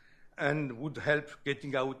Eurosclerosis and would help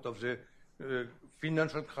getting out of the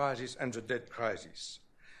financial crisis and the debt crisis.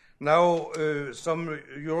 Now, some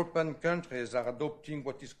European countries are adopting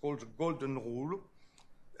what is called the Golden Rule,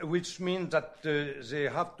 which means that they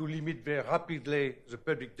have to limit very rapidly the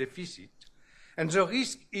public deficit. And the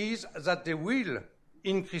risk is that they will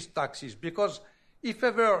increase taxes, because if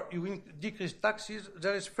ever you decrease taxes,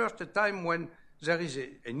 there is first a time when there is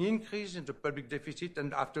an increase in the public deficit,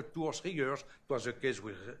 and after 2 or 3 years, it was the case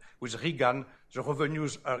with Reagan, the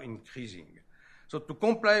revenues are increasing. So to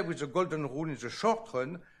comply with the Golden Rule in the short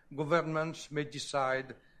run, governments may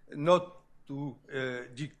decide not to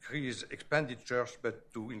decrease expenditures,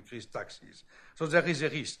 but to increase taxes. So there is a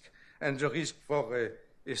risk, and the risk for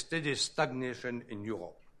a steady stagnation in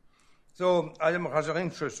Europe. So I am rather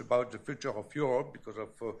anxious about the future of Europe because of,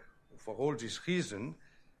 for all these reasons,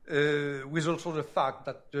 with also the fact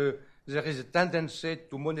that there is a tendency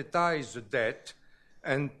to monetize the debt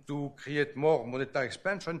and to create more monetary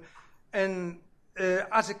expansion. And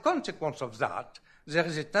as a consequence of that, there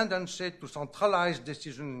is a tendency to centralize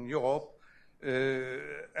decision in Europe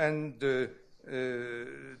and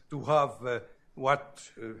to have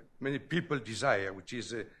what many people desire, which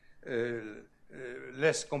is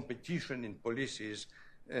less competition in policies.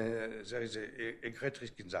 There is a great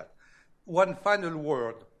risk in that. One final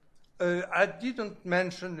word. I didn't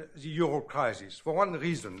mention the euro crisis for one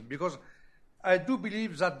reason, because I do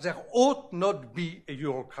believe that there ought not be a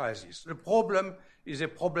euro crisis. The problem is a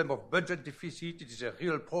problem of budget deficit. It is a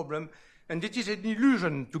real problem, and it is an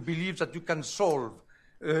illusion to believe that you can solve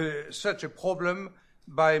such a problem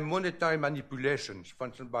by monetary manipulations, for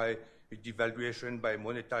instance, by devaluation, by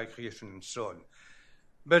monetary creation, and so on.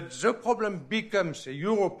 But the problem becomes a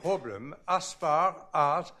euro problem as far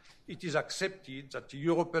as it is accepted that the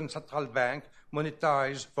European Central Bank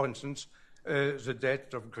monetizes, for instance, the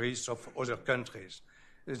debt of Greece, of other countries.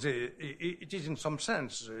 It is in some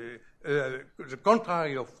sense the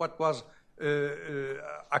contrary of what was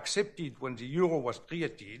accepted when the euro was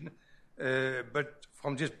created, but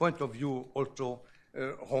from this point of view also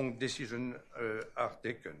wrong decisions are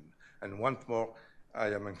taken. And once more, I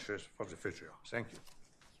am anxious for the future. Thank you.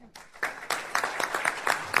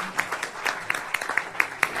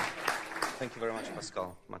 Thank you very much,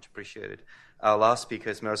 Pascal. Much appreciated. Our last speaker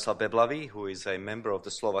is Miroslav Beblavý, who is a member of the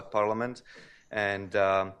Slovak Parliament and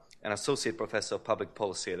an associate professor of public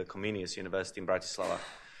policy at the Comenius University in Bratislava.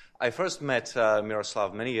 I first met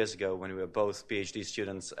Miroslav many years ago when we were both PhD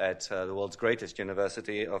students at the world's greatest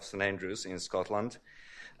university of St. Andrews in Scotland.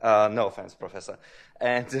 No offense, Professor.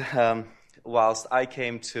 And whilst I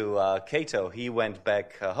came to Cato, he went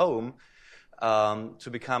back home to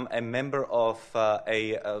become a member of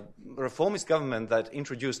a reformist government that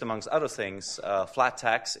introduced, amongst other things, flat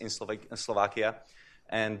tax in Slovakia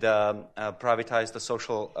and privatized the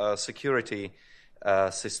social security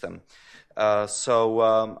system.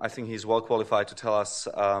 So I think he's well qualified to tell us,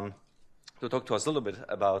 to talk to us a little bit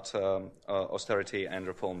about austerity and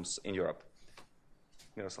reforms in Europe.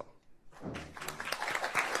 Miroslav.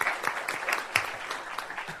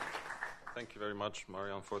 Thank you very much,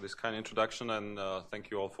 Marian, for this kind introduction, and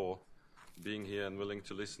thank you all for being here and willing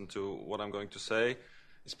to listen to what I'm going to say,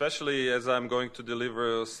 especially as I'm going to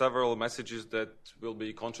deliver several messages that will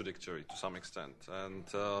be contradictory to some extent. And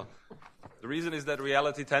the reason is that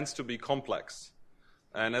reality tends to be complex.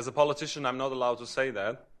 And as a politician, I'm not allowed to say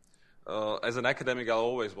that. As an academic, I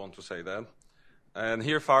always want to say that. And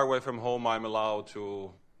here, far away from home, I'm allowed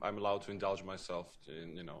to indulge myself,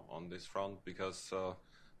 on this front because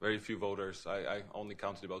very few voters. I only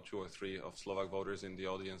counted about 2 or 3 of Slovak voters in the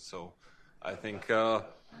audience, so I think the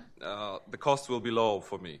cost will be low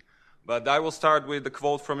for me. But I will start with the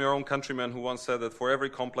quote from your own countryman who once said that for every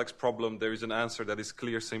complex problem there is an answer that is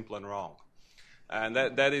clear, simple, and wrong. And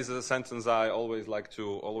that is a sentence I always like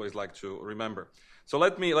to remember. So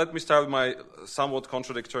let me start with my somewhat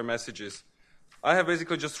contradictory messages. I have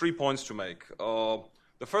basically just 3 points to make.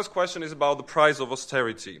 The first question is about the price of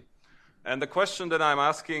austerity. And the question that I'm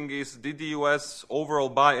asking is, did the US overall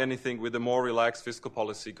buy anything with a more relaxed fiscal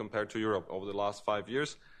policy compared to Europe over the last 5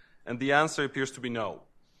 years? And the answer appears to be no.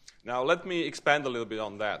 Now, let me expand a little bit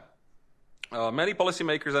on that. Many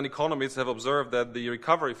policymakers and economists have observed that the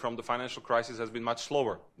recovery from the financial crisis has been much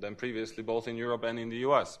slower than previously, both in Europe and in the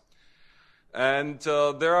US. And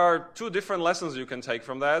there are 2 different lessons you can take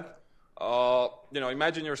from that.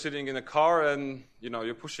 Imagine you're sitting in a car and,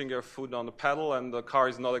 you're pushing your foot on the pedal and the car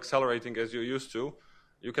is not accelerating as you used to.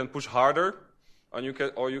 You can push harder and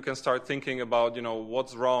you can start thinking about,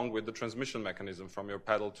 what's wrong with the transmission mechanism from your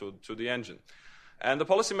pedal to the engine. And the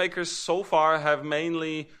policymakers so far have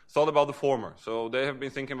mainly thought about the former. So they have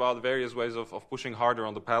been thinking about various ways of pushing harder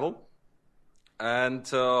on the pedal. And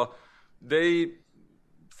they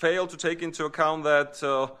failed to take into account that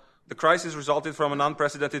the crisis resulted from an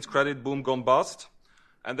unprecedented credit boom gone bust,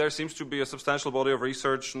 and there seems to be a substantial body of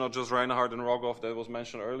research, not just Reinhard and Rogoff that was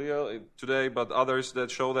mentioned earlier today, but others that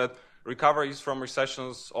show that recoveries from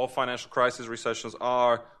recessions, all financial crisis recessions,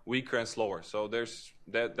 are weaker and slower. So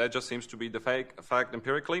that just seems to be the fact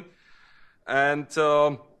empirically, and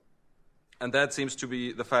that seems to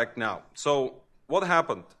be the fact now. So what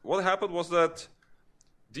happened? What happened was that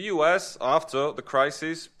the US, after the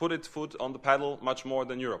crisis, put its foot on the pedal much more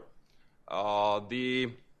than Europe.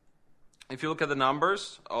 If you look at the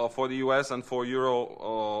numbers for the US and for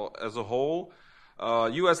Euro as a whole,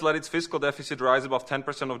 US let its fiscal deficit rise above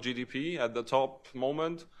 10% of GDP at the top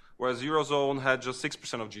moment, whereas Eurozone had just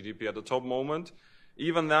 6% of GDP at the top moment.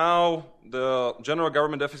 Even now, the general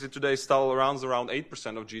government deficit today still around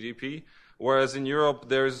 8% of GDP, whereas in Europe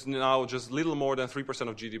there is now just little more than 3%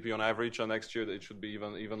 of GDP on average, and next year it should be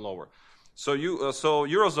even lower. So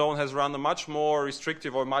Eurozone has run a much more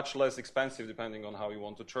restrictive or much less expensive, depending on how you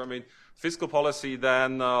want to term it, fiscal policy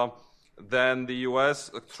than the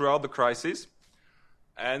US throughout the crisis.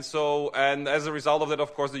 And as a result of that,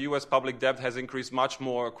 of course, the US public debt has increased much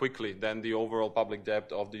more quickly than the overall public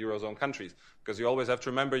debt of the Eurozone countries. Because you always have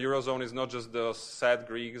to remember, Eurozone is not just the sad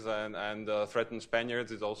Greeks and threatened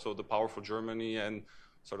Spaniards, it's also the powerful Germany and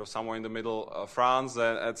sort of somewhere in the middle, France,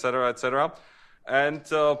 et cetera, et cetera. And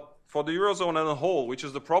for the Eurozone as a whole, which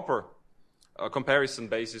is the proper comparison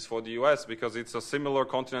basis for the US, because it's a similar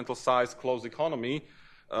continental-sized closed economy,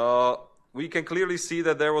 we can clearly see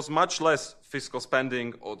that there was much less fiscal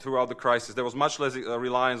spending throughout the crisis. There was much less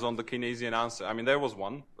reliance on the Keynesian answer. I mean, there was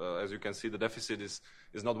one. As you can see, the deficit is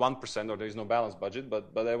not 1%, or there is no balanced budget,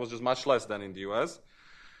 but there was just much less than in the US.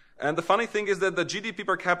 And the funny thing is that the GDP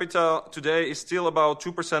per capita today is still about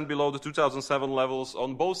 2% below the 2007 levels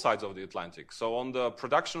on both sides of the Atlantic. So on the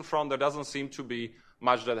production front, there doesn't seem to be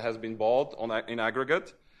much that has been bought in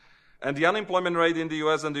aggregate. And the unemployment rate in the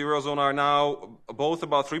US and the Eurozone are now both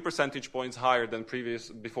about 3 percentage points higher than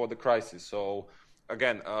before the crisis. So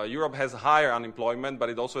again, Europe has higher unemployment, but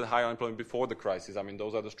it also had higher unemployment before the crisis. I mean,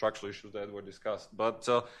 those are the structural issues that were discussed. But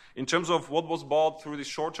in terms of what was bought through the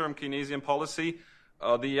short-term Keynesian policy,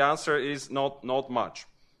 the answer is not much,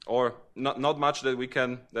 or not much that we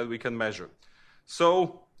can measure.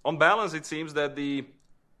 So on balance, it seems that the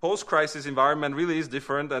post-crisis environment really is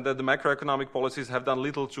different, and that the macroeconomic policies have done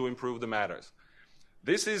little to improve the matters.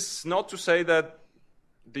 This is not to say that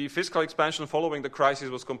the fiscal expansion following the crisis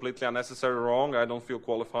was completely unnecessary or wrong. I don't feel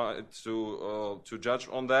qualified to judge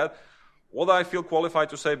on that. What I feel qualified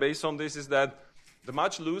to say based on this is that the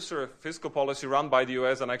much looser fiscal policy run by the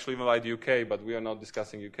US and actually even by the UK, but we are not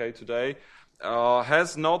discussing UK today,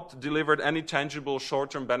 has not delivered any tangible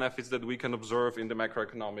short-term benefits that we can observe in the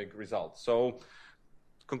macroeconomic results. So,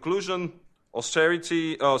 conclusion,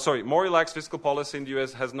 more relaxed fiscal policy in the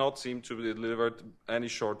US has not seemed to have delivered any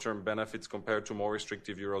short-term benefits compared to more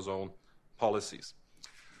restrictive Eurozone policies.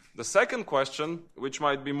 The second question, which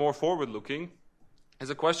might be more forward-looking, is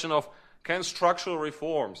a question of, can structural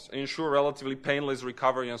reforms ensure relatively painless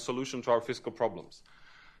recovery and solution to our fiscal problems?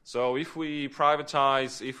 So if we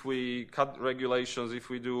privatize, if we cut regulations,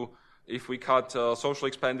 if we cut social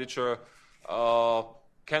expenditure,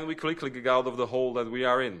 can we quickly get out of the hole that we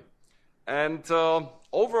are in? And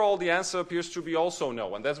overall, the answer appears to be also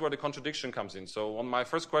no, and that's where the contradiction comes in. So on my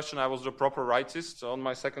first question, I was the proper rightist. On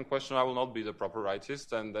my second question, I will not be the proper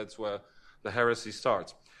rightist, and that's where the heresy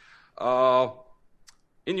starts.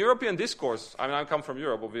 In European discourse, I mean, I come from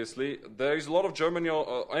Europe, obviously, there is a lot of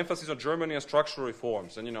emphasis on Germany and structural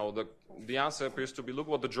reforms. And, the answer appears to be, look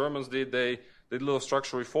what the Germans did. They did a lot of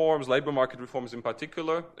structural reforms, labor market reforms in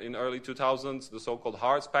particular, in early 2000s, the so-called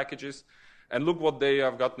Hartz packages. And look what they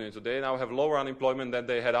have gotten into. They now have lower unemployment than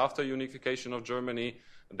they had after unification of Germany.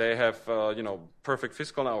 They have,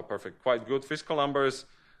 quite good fiscal numbers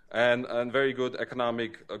and very good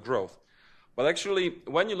economic growth. But actually,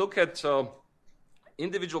 when you look at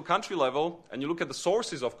individual country level, and you look at the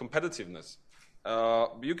sources of competitiveness,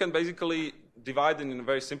 you can basically divide it in a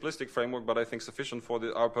very simplistic framework, but I think sufficient for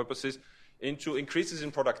our purposes, into increases in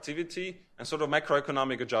productivity and sort of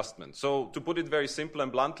macroeconomic adjustment. So to put it very simple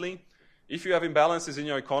and bluntly, if you have imbalances in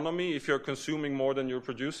your economy, if you're consuming more than you're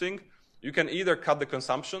producing, you can either cut the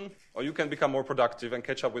consumption or you can become more productive and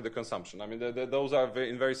catch up with the consumption. I mean, those are,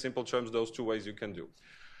 in very simple terms, those two ways you can do.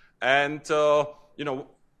 And,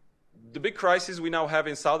 the big crises we now have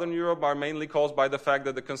in Southern Europe are mainly caused by the fact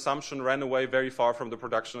that the consumption ran away very far from the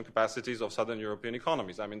production capacities of Southern European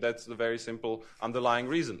economies. I mean, that's the very simple underlying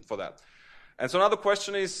reason for that. And so now the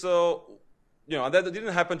question is, and that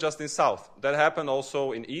didn't happen just in South. That happened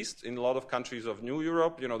also in East, in a lot of countries of New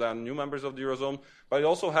Europe. There are new members of the Eurozone. But it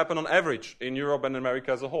also happened on average in Europe and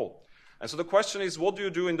America as a whole. And so the question is, what do you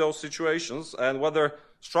do in those situations, and whether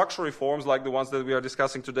structural reforms like the ones that we are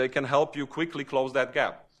discussing today can help you quickly close that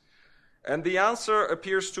gap? And the answer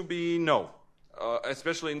appears to be no,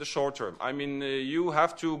 especially in the short term. I mean, you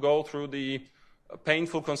have to go through the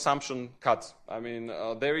painful consumption cuts. I mean,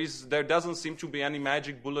 there doesn't seem to be any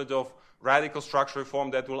magic bullet of radical structural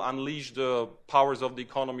reform that will unleash the powers of the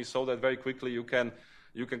economy so that very quickly you can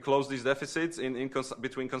close these deficits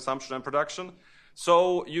between consumption and production.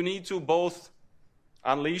 So you need to both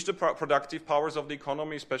unleash the productive powers of the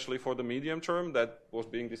economy, especially for the medium term, that was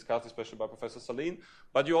being discussed especially by Professor Saline,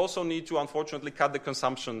 but you also need to, unfortunately, cut the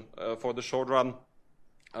consumption for the short run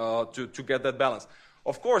to get that balance.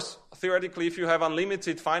 Of course, theoretically, if you have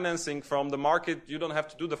unlimited financing from the market, you don't have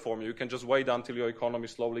to do the formula. You can just wait until your economy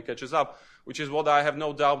slowly catches up, which is what I have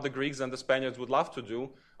no doubt the Greeks and the Spaniards would love to do.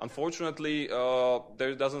 Unfortunately,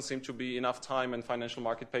 there doesn't seem to be enough time and financial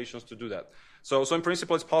market patience to do that. So in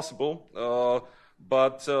principle, it's possible,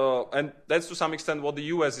 and that's to some extent what the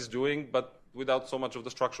U.S. is doing, but without so much of the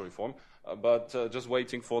structural reform, but just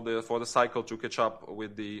waiting for the cycle to catch up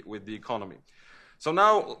with the economy. So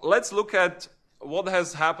now let's look at what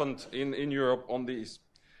has happened in Europe on these.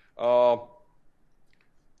 The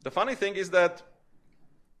funny thing is that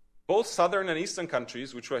both southern and eastern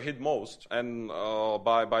countries, which were hit most and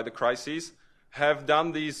by the crises, have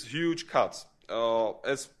done these huge cuts.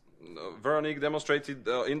 As Veronique demonstrated,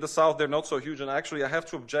 in the south they're not so huge, and actually I have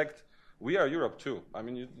to object. We are Europe too. I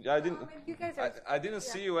mean, I didn't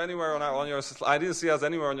see you anywhere on your. I didn't see us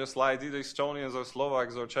anywhere on your slide, either Estonians or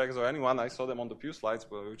Slovaks or Czechs or anyone. I saw them on the Pew slides,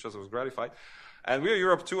 which I was gratified. And we are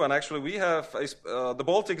Europe too, and actually we have the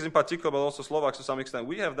Baltics in particular, but also Slovaks to some extent.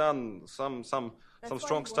 We have done some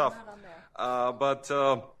strong stuff. But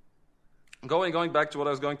going back to what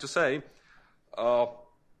I was going to say,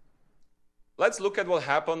 let's look at what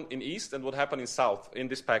happened in East and what happened in South in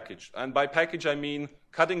this package. And by package, I mean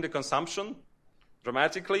cutting the consumption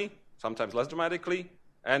dramatically, sometimes less dramatically,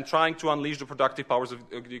 and trying to unleash the productive powers of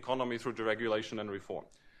the economy through deregulation and reform.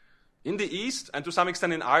 In the East, and to some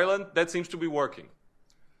extent in Ireland, that seems to be working.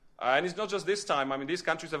 And it's not just this time. I mean, these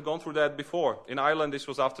countries have gone through that before. In Ireland, this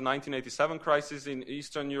was after 1987 crisis. In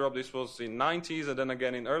Eastern Europe, this was in 90s, and then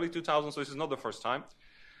again in early 2000s, so this is not the first time.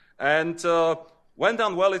 And when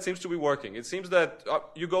done well, it seems to be working. It seems that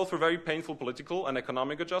you go through very painful political and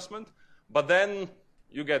economic adjustment, but then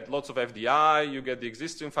you get lots of FDI, you get the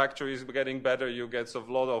existing factories getting better, you get a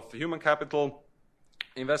lot of human capital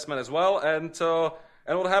investment as well, and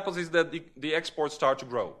what happens is that the exports start to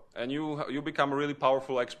grow, and you become a really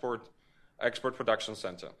powerful export production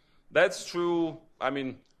center. That's true. I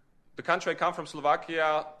mean, the country I come from,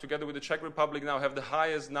 Slovakia, together with the Czech Republic, now have the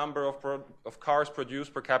highest number of cars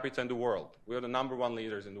produced per capita in the world. We are the number one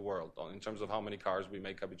leaders in the world in terms of how many cars we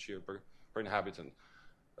make up each year per inhabitant.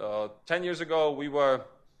 10 years ago,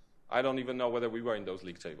 I don't even know whether we were in those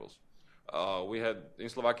league tables. In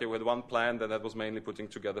Slovakia, we had one plant that was mainly putting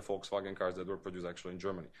together Volkswagen cars that were produced actually in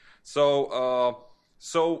Germany. So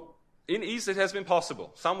in East, it has been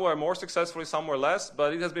possible. Some were more successfully, some were less,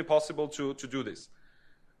 but it has been possible to do this.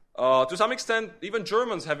 To some extent, even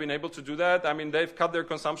Germans have been able to do that. I mean, they've cut their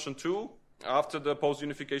consumption too after the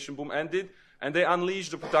post-unification boom ended, and they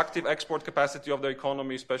unleashed the productive export capacity of their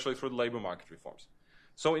economy, especially through the labor market reforms.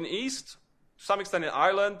 So in East, to some extent in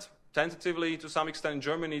Ireland, tentatively, to some extent in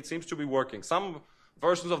Germany, it seems to be working. Some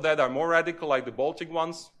versions of that are more radical, like the Baltic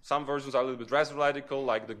ones. Some versions are a little bit less radical,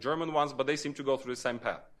 like the German ones, but they seem to go through the same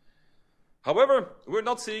path. However, we're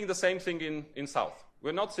not seeing the same thing in South.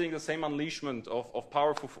 We're not seeing the same unleashment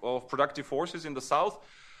of productive forces in the South,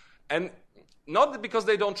 and not because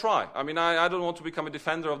they don't try. I mean, I don't want to become a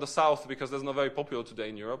defender of the South because that's not very popular today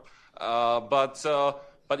in Europe.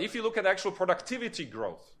 But if you look at actual productivity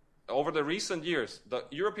growth over the recent years, the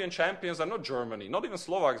European champions are not Germany, not even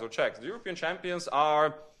Slovaks or Czechs. The European champions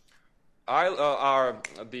are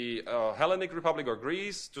the Hellenic Republic or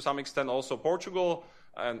Greece, to some extent also Portugal,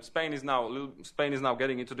 and Spain is now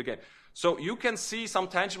getting into the game. So you can see some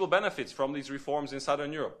tangible benefits from these reforms in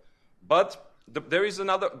Southern Europe. But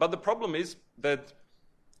the problem is that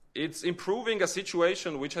it's improving a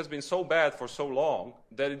situation which has been so bad for so long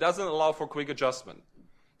that it doesn't allow for quick adjustment.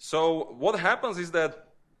 So what happens is that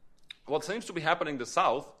what seems to be happening in the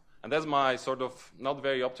South, and that's my sort of not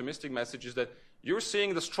very optimistic message, is that you're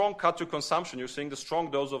seeing the strong cut to consumption, you're seeing the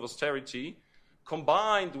strong dose of austerity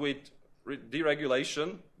combined with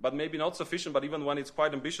deregulation, but maybe not sufficient, but even when it's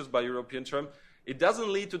quite ambitious by European term, it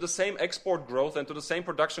doesn't lead to the same export growth and to the same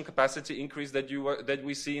production capacity increase that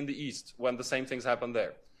we see in the East when the same things happen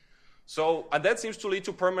there. So, and that seems to lead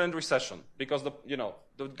to permanent recession because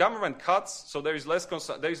the government cuts, so there is less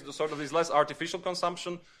artificial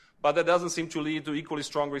consumption, but that doesn't seem to lead to equally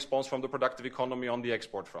strong response from the productive economy on the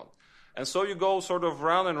export front. And so you go sort of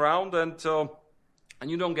round and round, and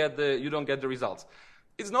you don't get the results.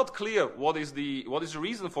 It's not clear what is the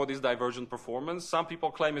reason for this divergent performance. Some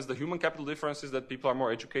people claim it's the human capital differences, that people are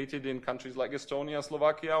more educated in countries like Estonia,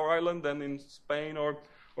 Slovakia, or Ireland than in Spain or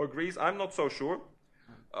Greece. I'm not so sure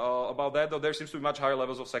about that, though there seems to be much higher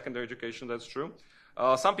levels of secondary education, that's true.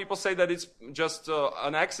 Some people say that it's just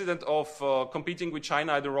an accident of competing with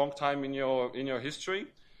China at the wrong time in your history.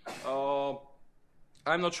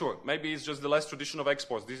 I'm not sure. Maybe it's just the less tradition of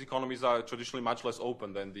exports. These economies are traditionally much less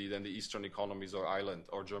open than the Eastern economies or Ireland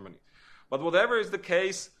or Germany. But whatever is the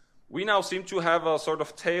case, we now seem to have a sort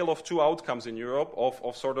of tale of two outcomes in Europe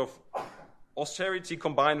of sort of austerity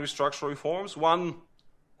combined with structural reforms. One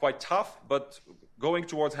quite tough, but going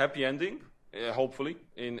towards happy ending, hopefully,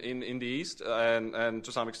 in the East and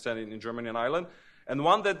to some extent in Germany and Ireland. And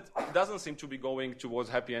one that doesn't seem to be going towards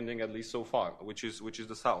happy ending, at least so far, which is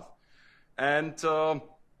the South. And the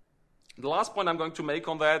last point I'm going to make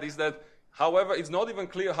on that is that, however, it's not even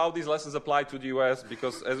clear how these lessons apply to the US,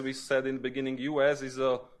 because as we said in the beginning, US is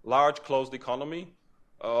a large closed economy,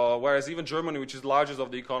 whereas even Germany, which is the largest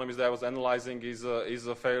of the economies that I was analyzing, is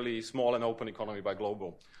a fairly small and open economy by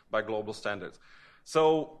global standards.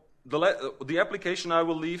 So the application I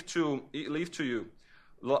will leave to you.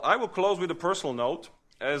 I will close with a personal note.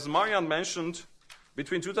 As Marian mentioned,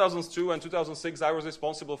 between 2002 and 2006, I was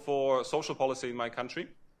responsible for social policy in my country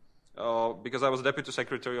because I was Deputy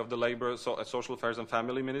Secretary of the Labor, Social Affairs and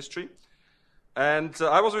Family Ministry. And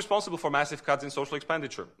I was responsible for massive cuts in social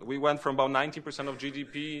expenditure. We went from about 19% of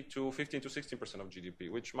GDP to 15 to 16% of GDP,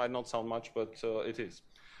 which might not sound much, but it is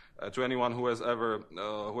to anyone who has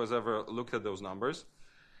ever looked at those numbers.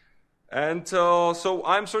 And so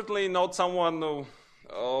I'm certainly not someone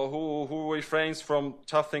who refrains from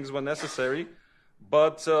tough things when necessary.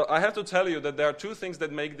 But I have to tell you that there are two things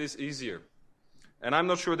that make this easier. And I'm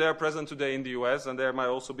not sure they are present today in the US, and there might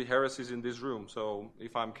also be heresies in this room. So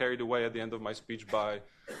if I'm carried away at the end of my speech by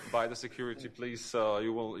the security, please,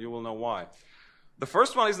 you will know why. The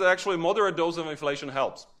first one is that actually a moderate dose of inflation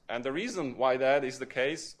helps. And the reason why that is the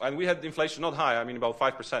case, and we had inflation not high, I mean about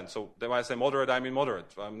 5%. So when I say moderate, I mean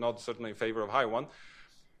moderate. I'm not certainly in favor of high one.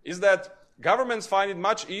 Is that governments find it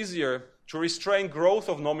much easier to restrain growth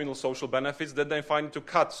of nominal social benefits than they find to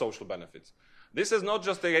cut social benefits. This is not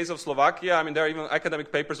just the case of Slovakia. I mean, there are even academic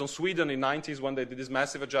papers on Sweden in the 90s when they did this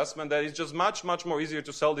massive adjustment. That it's just much, much more easier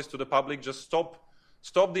to sell this to the public. Just stop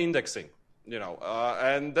the indexing,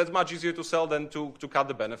 and that's much easier to sell than to cut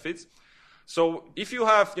the benefits. So if you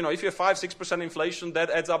have 5-6% inflation, that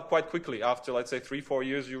adds up quite quickly. After, let's say, 3-4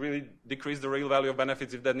 years, you really decrease the real value of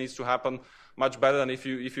benefits if that needs to happen much better than if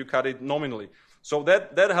you cut it nominally. So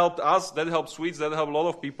that helped us, that helped Swedes, that helped a lot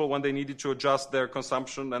of people when they needed to adjust their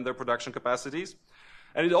consumption and their production capacities.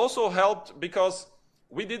 And it also helped because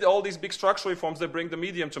we did all these big structural reforms that bring the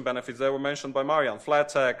medium-term benefits that were mentioned by Marian: flat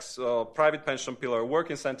tax, private pension pillar, work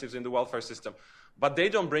incentives in the welfare system. But they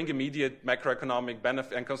don't bring immediate macroeconomic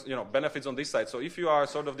benefit and benefits on this side. So if you are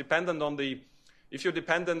sort of dependent on the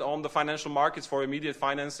financial markets for immediate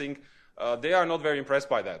financing, they are not very impressed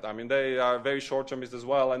by that. I mean, they are very short-termist as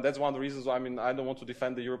well, and that's one of the reasons. I mean, I don't want to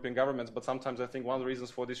defend the European governments, but sometimes I think one of the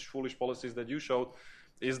reasons for these foolish policies that you showed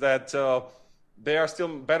is that they are still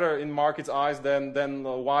better in markets' eyes than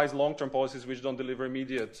wise long-term policies which don't deliver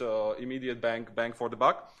immediate bang for the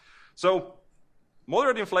buck. So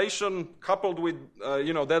moderate inflation coupled with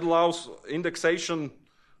that allows indexation,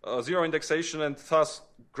 zero indexation, and thus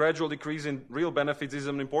gradual decrease in real benefits is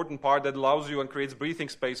an important part that allows you and creates breathing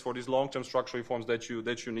space for these long-term structural reforms that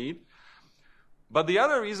you need. But the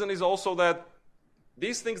other reason is also that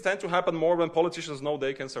these things tend to happen more when politicians know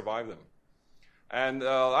they can survive them. And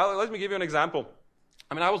let me give you an example.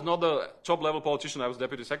 I mean, I was not a top-level politician. I was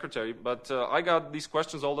deputy secretary, but I got these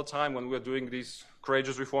questions all the time when we were doing these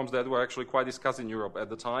courageous reforms that were actually quite discussed in Europe at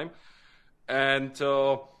the time. And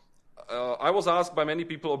I was asked by many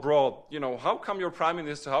people abroad, how come your prime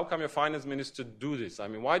minister, how come your finance minister do this? I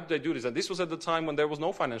mean, why do they do this? And this was at the time when there was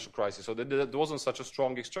no financial crisis, so there wasn't such a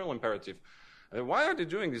strong external imperative. And why are they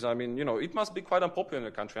doing this? I mean, it must be quite unpopular in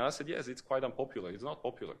the country. And I said, yes, it's quite unpopular. It's not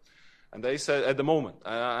popular. And they said, at the moment.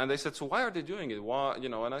 And they said, so why are they doing it? Why,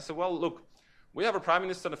 And I said, well, look, we have a prime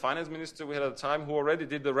minister and a finance minister we had at the time who already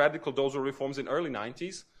did the radical dose of reforms in early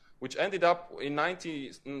 90s, which ended up in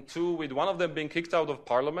 92 with one of them being kicked out of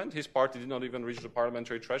parliament. His party did not even reach the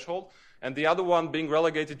parliamentary threshold. And the other one being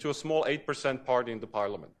relegated to a small 8% party in the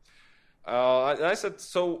parliament. And I said,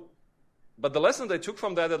 but the lesson they took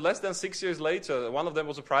from that less than 6 years later, one of them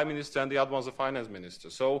was a prime minister and the other one was a finance minister.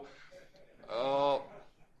 So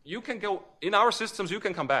you can go, in our systems, you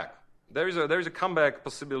can come back. There is a comeback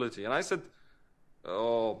possibility. And I said,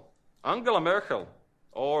 Angela Merkel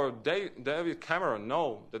or David Cameron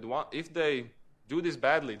know that if they do this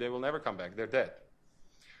badly, they will never come back. They're dead.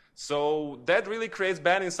 So that really creates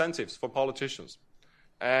bad incentives for politicians.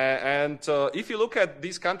 And if you look at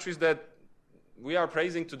these countries that we are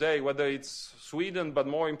praising today, whether it's Sweden, but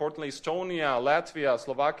more importantly, Estonia, Latvia,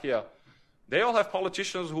 Slovakia, they all have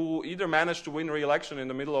politicians who either managed to win re-election in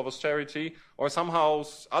the middle of austerity or somehow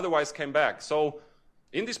otherwise came back. So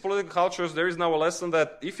in these political cultures, there is now a lesson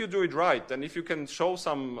that if you do it right, and if you can show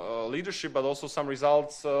some leadership, but also some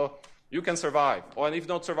results, you can survive. Or if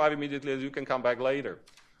not survive immediately, you can come back later.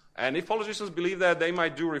 And if politicians believe that, they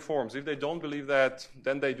might do reforms. If they don't believe that,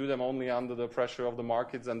 then they do them only under the pressure of the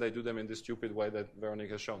markets, and they do them in this stupid way that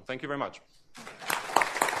Veronique has shown. Thank you very much.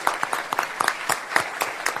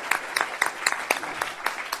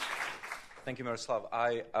 Thank you, Miroslav.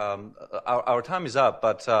 Our time is up,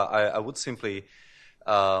 but I would simply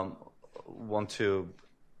want to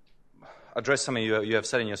address something you have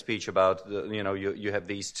said in your speech about, you have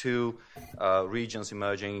these two regions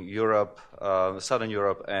emerging, Europe, Southern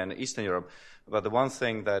Europe and Eastern Europe. But the one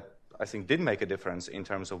thing that I think did make a difference in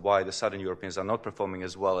terms of why the Southern Europeans are not performing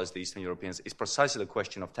as well as the Eastern Europeans is precisely the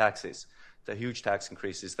question of taxes, the huge tax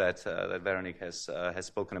increases that Veronique has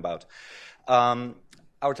spoken about.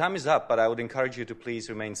 Our time is up, but I would encourage you to please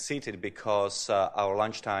remain seated because our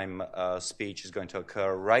lunchtime speech is going to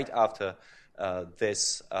occur right after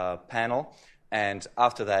this panel, and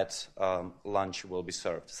after that, lunch will be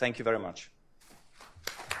served. Thank you very much.